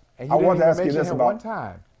 Yeah. And you didn't even mention him one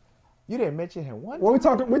time. You didn't mention him one time. Well,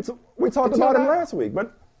 we talked about him last week,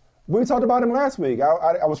 but we talked about him last week.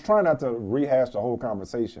 I was trying not to rehash the whole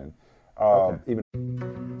conversation. Okay.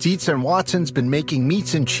 Dietz and Watson's been making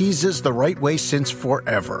meats and cheeses the right way since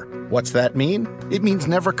forever. What's that mean? It means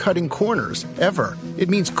never cutting corners, ever. It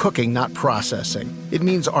means cooking, not processing. It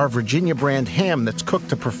means our Virginia brand ham that's cooked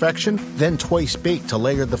to perfection, then twice baked to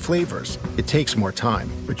layer the flavors. It takes more time,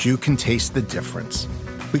 but you can taste the difference.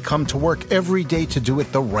 We come to work every day to do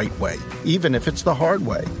it the right way, even if it's the hard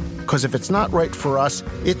way. Because if it's not right for us,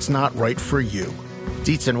 it's not right for you.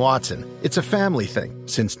 Dietz and Watson, it's a family thing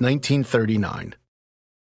since 1939.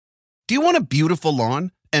 Do you want a beautiful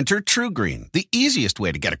lawn? Enter TruGreen, the easiest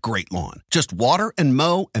way to get a great lawn. Just water and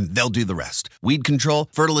mow, and they'll do the rest. Weed control,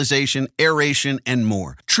 fertilization, aeration, and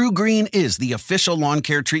more. TruGreen is the official lawn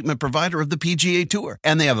care treatment provider of the PGA Tour,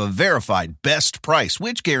 and they have a verified best price,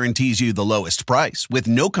 which guarantees you the lowest price with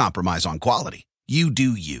no compromise on quality. You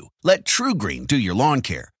do you. Let TruGreen do your lawn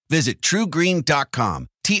care. Visit TruGreen.com,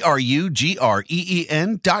 TruGreen.com,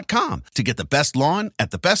 to get the best lawn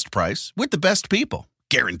at the best price with the best people.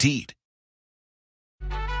 Guaranteed.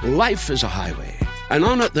 Life is a highway, and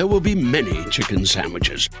on it there will be many chicken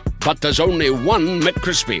sandwiches. But there's only one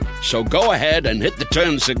McCrispy. So go ahead and hit the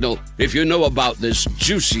turn signal if you know about this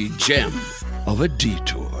juicy gem of a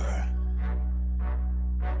detour.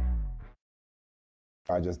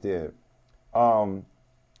 I just did. The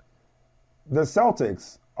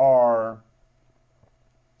Celtics are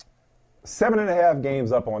 7.5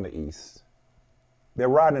 games up on the East. They're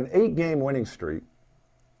riding an 8-game winning streak.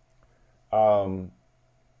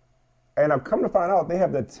 And I've come to find out they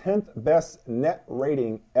have the 10th best net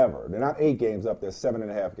rating ever. They're not 8 games up, they're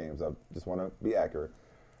 7.5 games up. Just want to be accurate.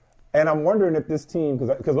 And I'm wondering if this team,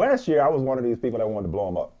 because last year I was one of these people that wanted to blow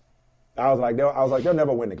them up. I was like, they'll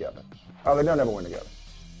never win together. They'll never win together.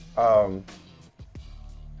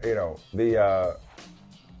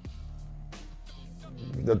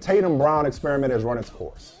 The Tatum Brown experiment has run its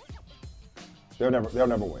course. They'll never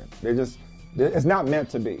win. It's not meant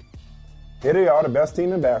to be. Here they are, the best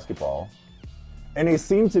team in basketball, and they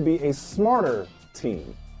seem to be a smarter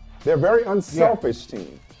team. They're a very unselfish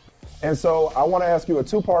team. And so I want to ask you a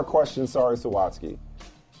 2-part question, sorry, Sawatsky,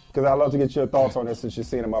 because I'd love to get your thoughts on this since you've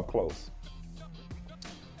seen them up close.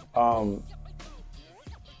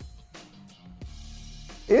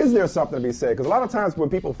 Is there something to be said? Because a lot of times when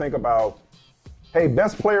people think about, hey,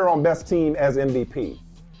 best player on best team as MVP,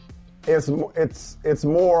 it's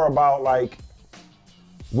more about like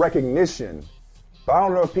recognition. But I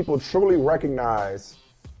don't know if people truly recognize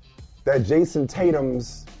that Jayson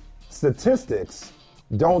Tatum's statistics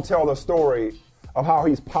don't tell the story of how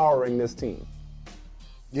he's powering this team.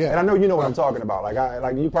 Yeah. And I know you know what I'm talking about.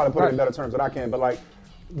 Like you probably put it in better terms than I can, but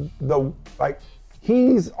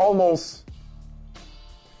it's almost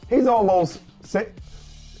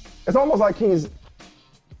like he's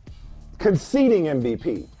conceding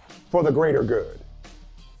MVP for the greater good.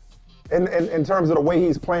 In terms of the way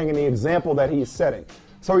he's playing and the example that he's setting.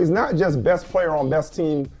 So he's not just best player on best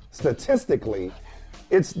team statistically.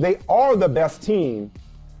 They are the best team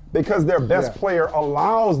because their best player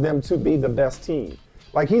allows them to be the best team.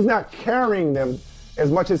 Like he's not carrying them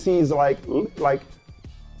as much as he's like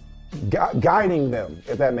guiding them,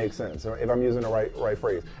 if that makes sense, or if I'm using the right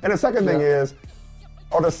phrase. And the second thing is,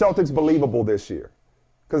 are the Celtics believable this year?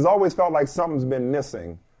 Because it always felt like something's been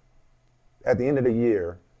missing at the end of the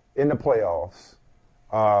year in the playoffs,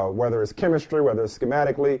 whether it's chemistry, whether it's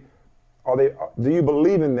schematically. Do you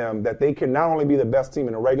believe in them that they can not only be the best team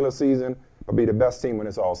in the regular season, but be the best team when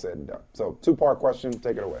it's all said and done? So, two-part question.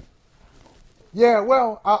 Take it away. Yeah,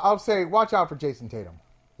 well, I'll say watch out for Jayson Tatum.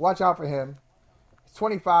 Watch out for him. He's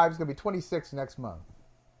 25. He's going to be 26 next month.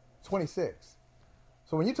 26.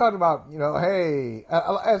 So when you talk about, hey,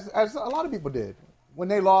 as a lot of people did, when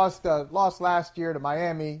they lost last year to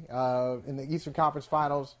Miami in the Eastern Conference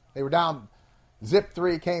Finals, they were down zip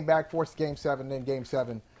 3, came back, forced Game 7, then Game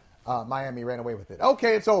 7, Miami ran away with it.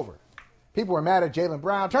 Okay, it's over. People were mad at Jaylen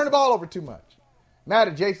Brown, turned the ball over too much. Mad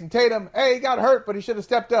at Jayson Tatum. Hey, he got hurt, but he should have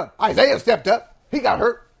stepped up. Isaiah stepped up. He got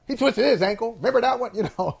hurt. He twisted his ankle. Remember that one?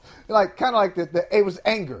 Kind of like it was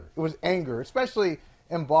anger. It was anger, especially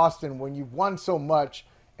in Boston when you've won so much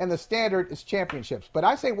and the standard is championships. But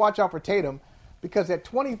I say watch out for Tatum because at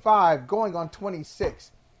 25, going on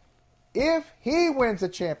 26, if he wins a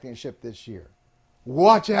championship this year,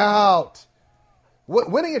 watch out.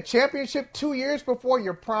 Winning a championship 2 years before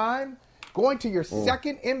your prime, going to your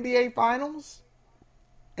second NBA Finals,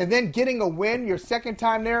 and then getting a win your second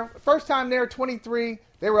time there. First time there, 23,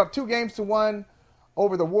 they were up 2-1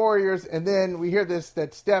 over the Warriors, and then we hear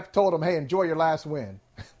that Steph told them, hey, enjoy your last win.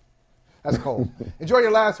 That's cold. Enjoy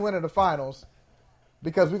your last win in the finals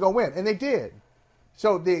because we're going to win. And they did.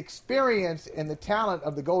 So the experience and the talent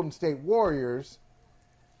of the Golden State Warriors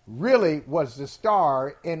really was the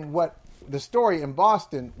star in what the story in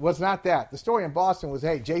Boston was not that. The story in Boston was,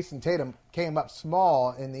 hey, Jayson Tatum came up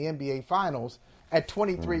small in the NBA Finals at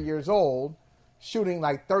 23 years old, shooting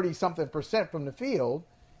like 30-something% from the field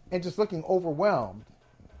and just looking overwhelmed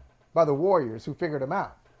by the Warriors who figured him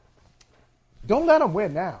out. Don't let him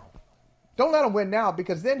win now. Don't let him win now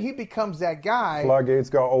because then he becomes that guy. Floodgates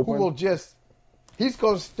go open. Who will he's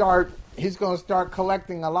going to start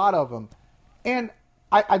collecting a lot of them. And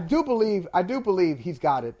I do believe he's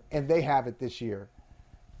got it and they have it this year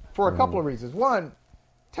for a couple of reasons. One,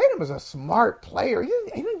 Tatum is a smart player. He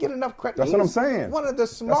didn't get enough credit. That's what I'm saying. One of the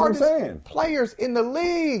smartest players in the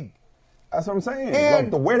league. That's what I'm saying.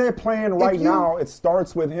 And the way they're playing right now, it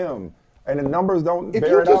starts with him. And the numbers don't bear it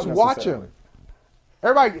out. If you just watch him,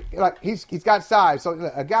 everybody, he's got size.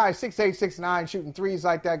 So a guy 6'8", 6'9", shooting threes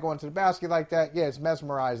like that, going to the basket like that, yeah, it's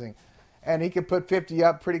mesmerizing. And he can put 50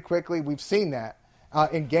 up pretty quickly. We've seen that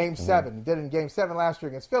in Game 7. He did it in Game 7 last year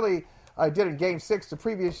against Philly. Did it in Game 6 the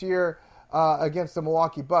previous year against the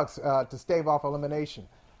Milwaukee Bucks to stave off elimination.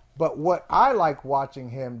 But what I like watching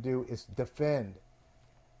him do is defend.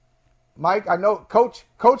 Mike, I know Coach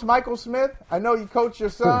Michael Smith, I know you coach your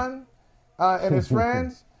son and his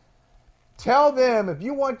friends. Tell them, if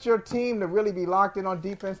you want your team to really be locked in on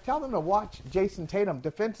defense, tell them to watch Jayson Tatum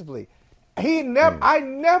defensively. I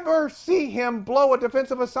never see him blow a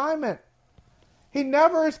defensive assignment. He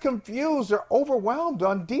never is confused or overwhelmed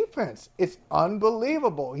on defense. It's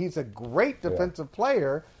unbelievable. He's a great defensive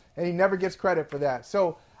player, and he never gets credit for that.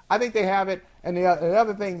 So I think they have it. And the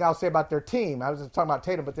other thing I'll say about their team, I was just talking about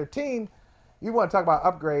Tatum, but their team, you want to talk about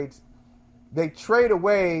upgrades, they trade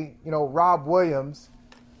away, Rob Williams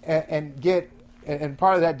and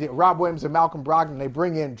part of that, Rob Williams and Malcolm Brogdon, they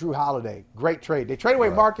bring in Drew Holiday. Great trade. They trade away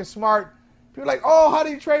Marcus Smart. People are like, oh, how do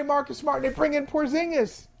you trade Marcus Smart? And they bring in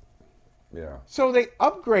Porzingis. Yeah. So they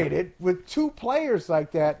upgraded with two players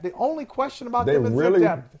like that. The only question about them is their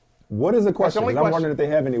depth. What is the question? I'm wondering if they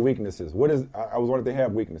have any weaknesses. I was wondering if they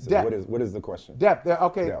have weaknesses. Depth. What is the question? Depth.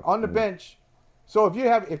 Okay, depth. On the bench. So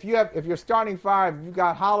if you're starting five, you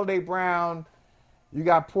got Holiday, Brown, you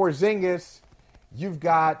got Porzingis, you've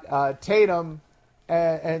got Tatum,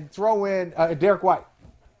 and throw in Derek White.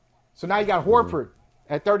 So now you got Horford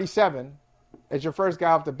at 37 as your first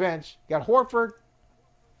guy off the bench. You got Horford,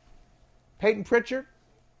 Peyton Pritchard,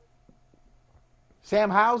 Sam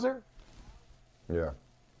Hauser. Yeah.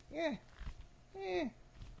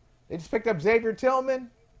 They just picked up Xavier Tillman,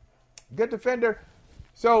 good defender.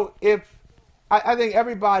 So I think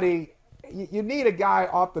everybody, you need a guy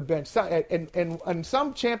off the bench. And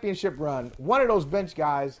some championship run, one of those bench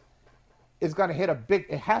guys is going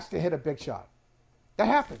to has to hit a big shot. That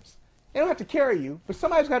happens. They don't have to carry you, but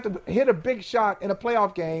somebody's got to hit a big shot in a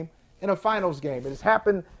playoff game, in a finals game. It has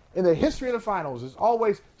happened in the history of the finals. There's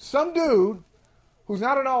always some dude who's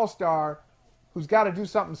not an all-star who's got to do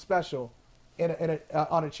something special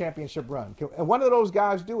on a championship run. And one of those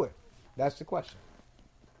guys do it? That's the question.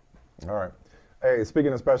 All right. Hey,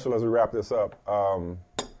 speaking of special, as we wrap this up,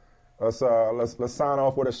 let's sign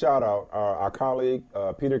off with a shout out. Our colleague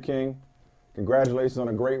Peter King, congratulations on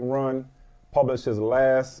a great run. Published his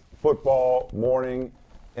last Football Morning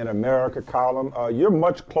in America column. You're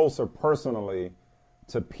much closer personally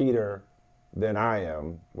to Peter than I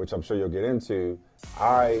am, which I'm sure you'll get into.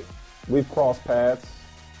 We've crossed paths.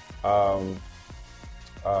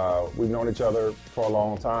 We've known each other for a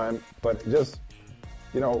long time, but just,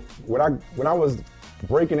 when I was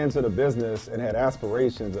breaking into the business and had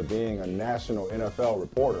aspirations of being a national NFL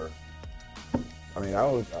reporter, I mean,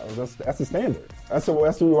 that's the standard. That's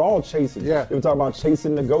what we were all chasing. Yeah. We were talking about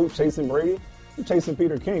chasing the GOAT, chasing Brady. We're chasing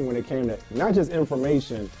Peter King when it came to not just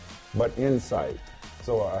information, but insight.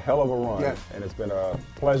 So a hell of a run, yes. And it's been a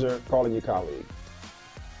pleasure calling you colleague.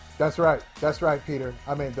 That's right, Peter.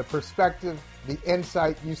 I mean, the perspective, the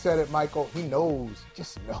insight, you said it, Michael. He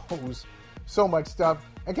just knows so much stuff.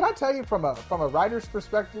 And can I tell you from a writer's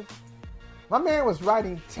perspective, my man was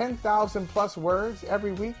writing 10,000 plus words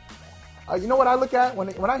every week. You know what I look at?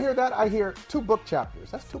 When I hear that, I hear 2 book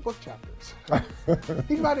chapters. That's 2 book chapters.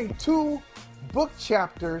 He's writing 2 book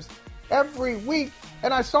chapters every week.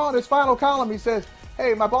 And I saw in his final column, he says,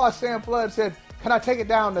 hey, my boss, Sam Flood, said, can I take it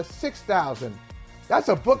down to 6,000? That's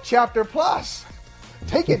a book chapter plus.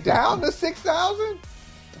 Take it down to 6,000?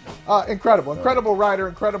 Incredible writer,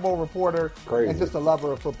 incredible reporter, Crazy. And just a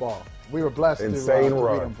lover of football. We were blessed to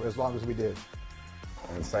read him for as long as we did.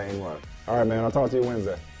 Insane run. All right, man. I'll talk to you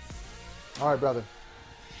Wednesday. All right, brother.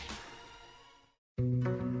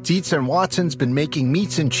 Dietz and Watson's been making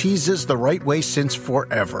meats and cheeses the right way since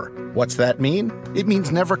forever. What's that mean? It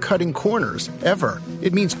means never cutting corners, ever.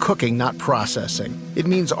 It means cooking, not processing. It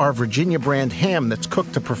means our Virginia brand ham that's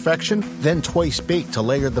cooked to perfection, then twice baked to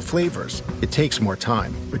layer the flavors. It takes more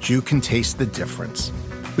time, but you can taste the difference.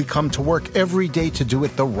 We come to work every day to do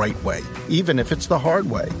it the right way, even if it's the hard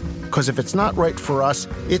way. Because if it's not right for us,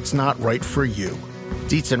 it's not right for you.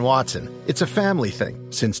 Dietz and Watson, it's a family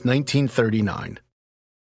thing since 1939.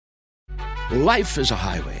 Life is a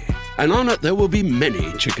highway, and on it there will be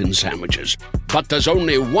many chicken sandwiches. But there's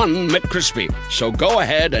only one McCrispy. So go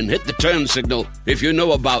ahead and hit the turn signal if you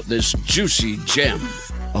know about this juicy gem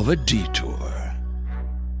of a detour.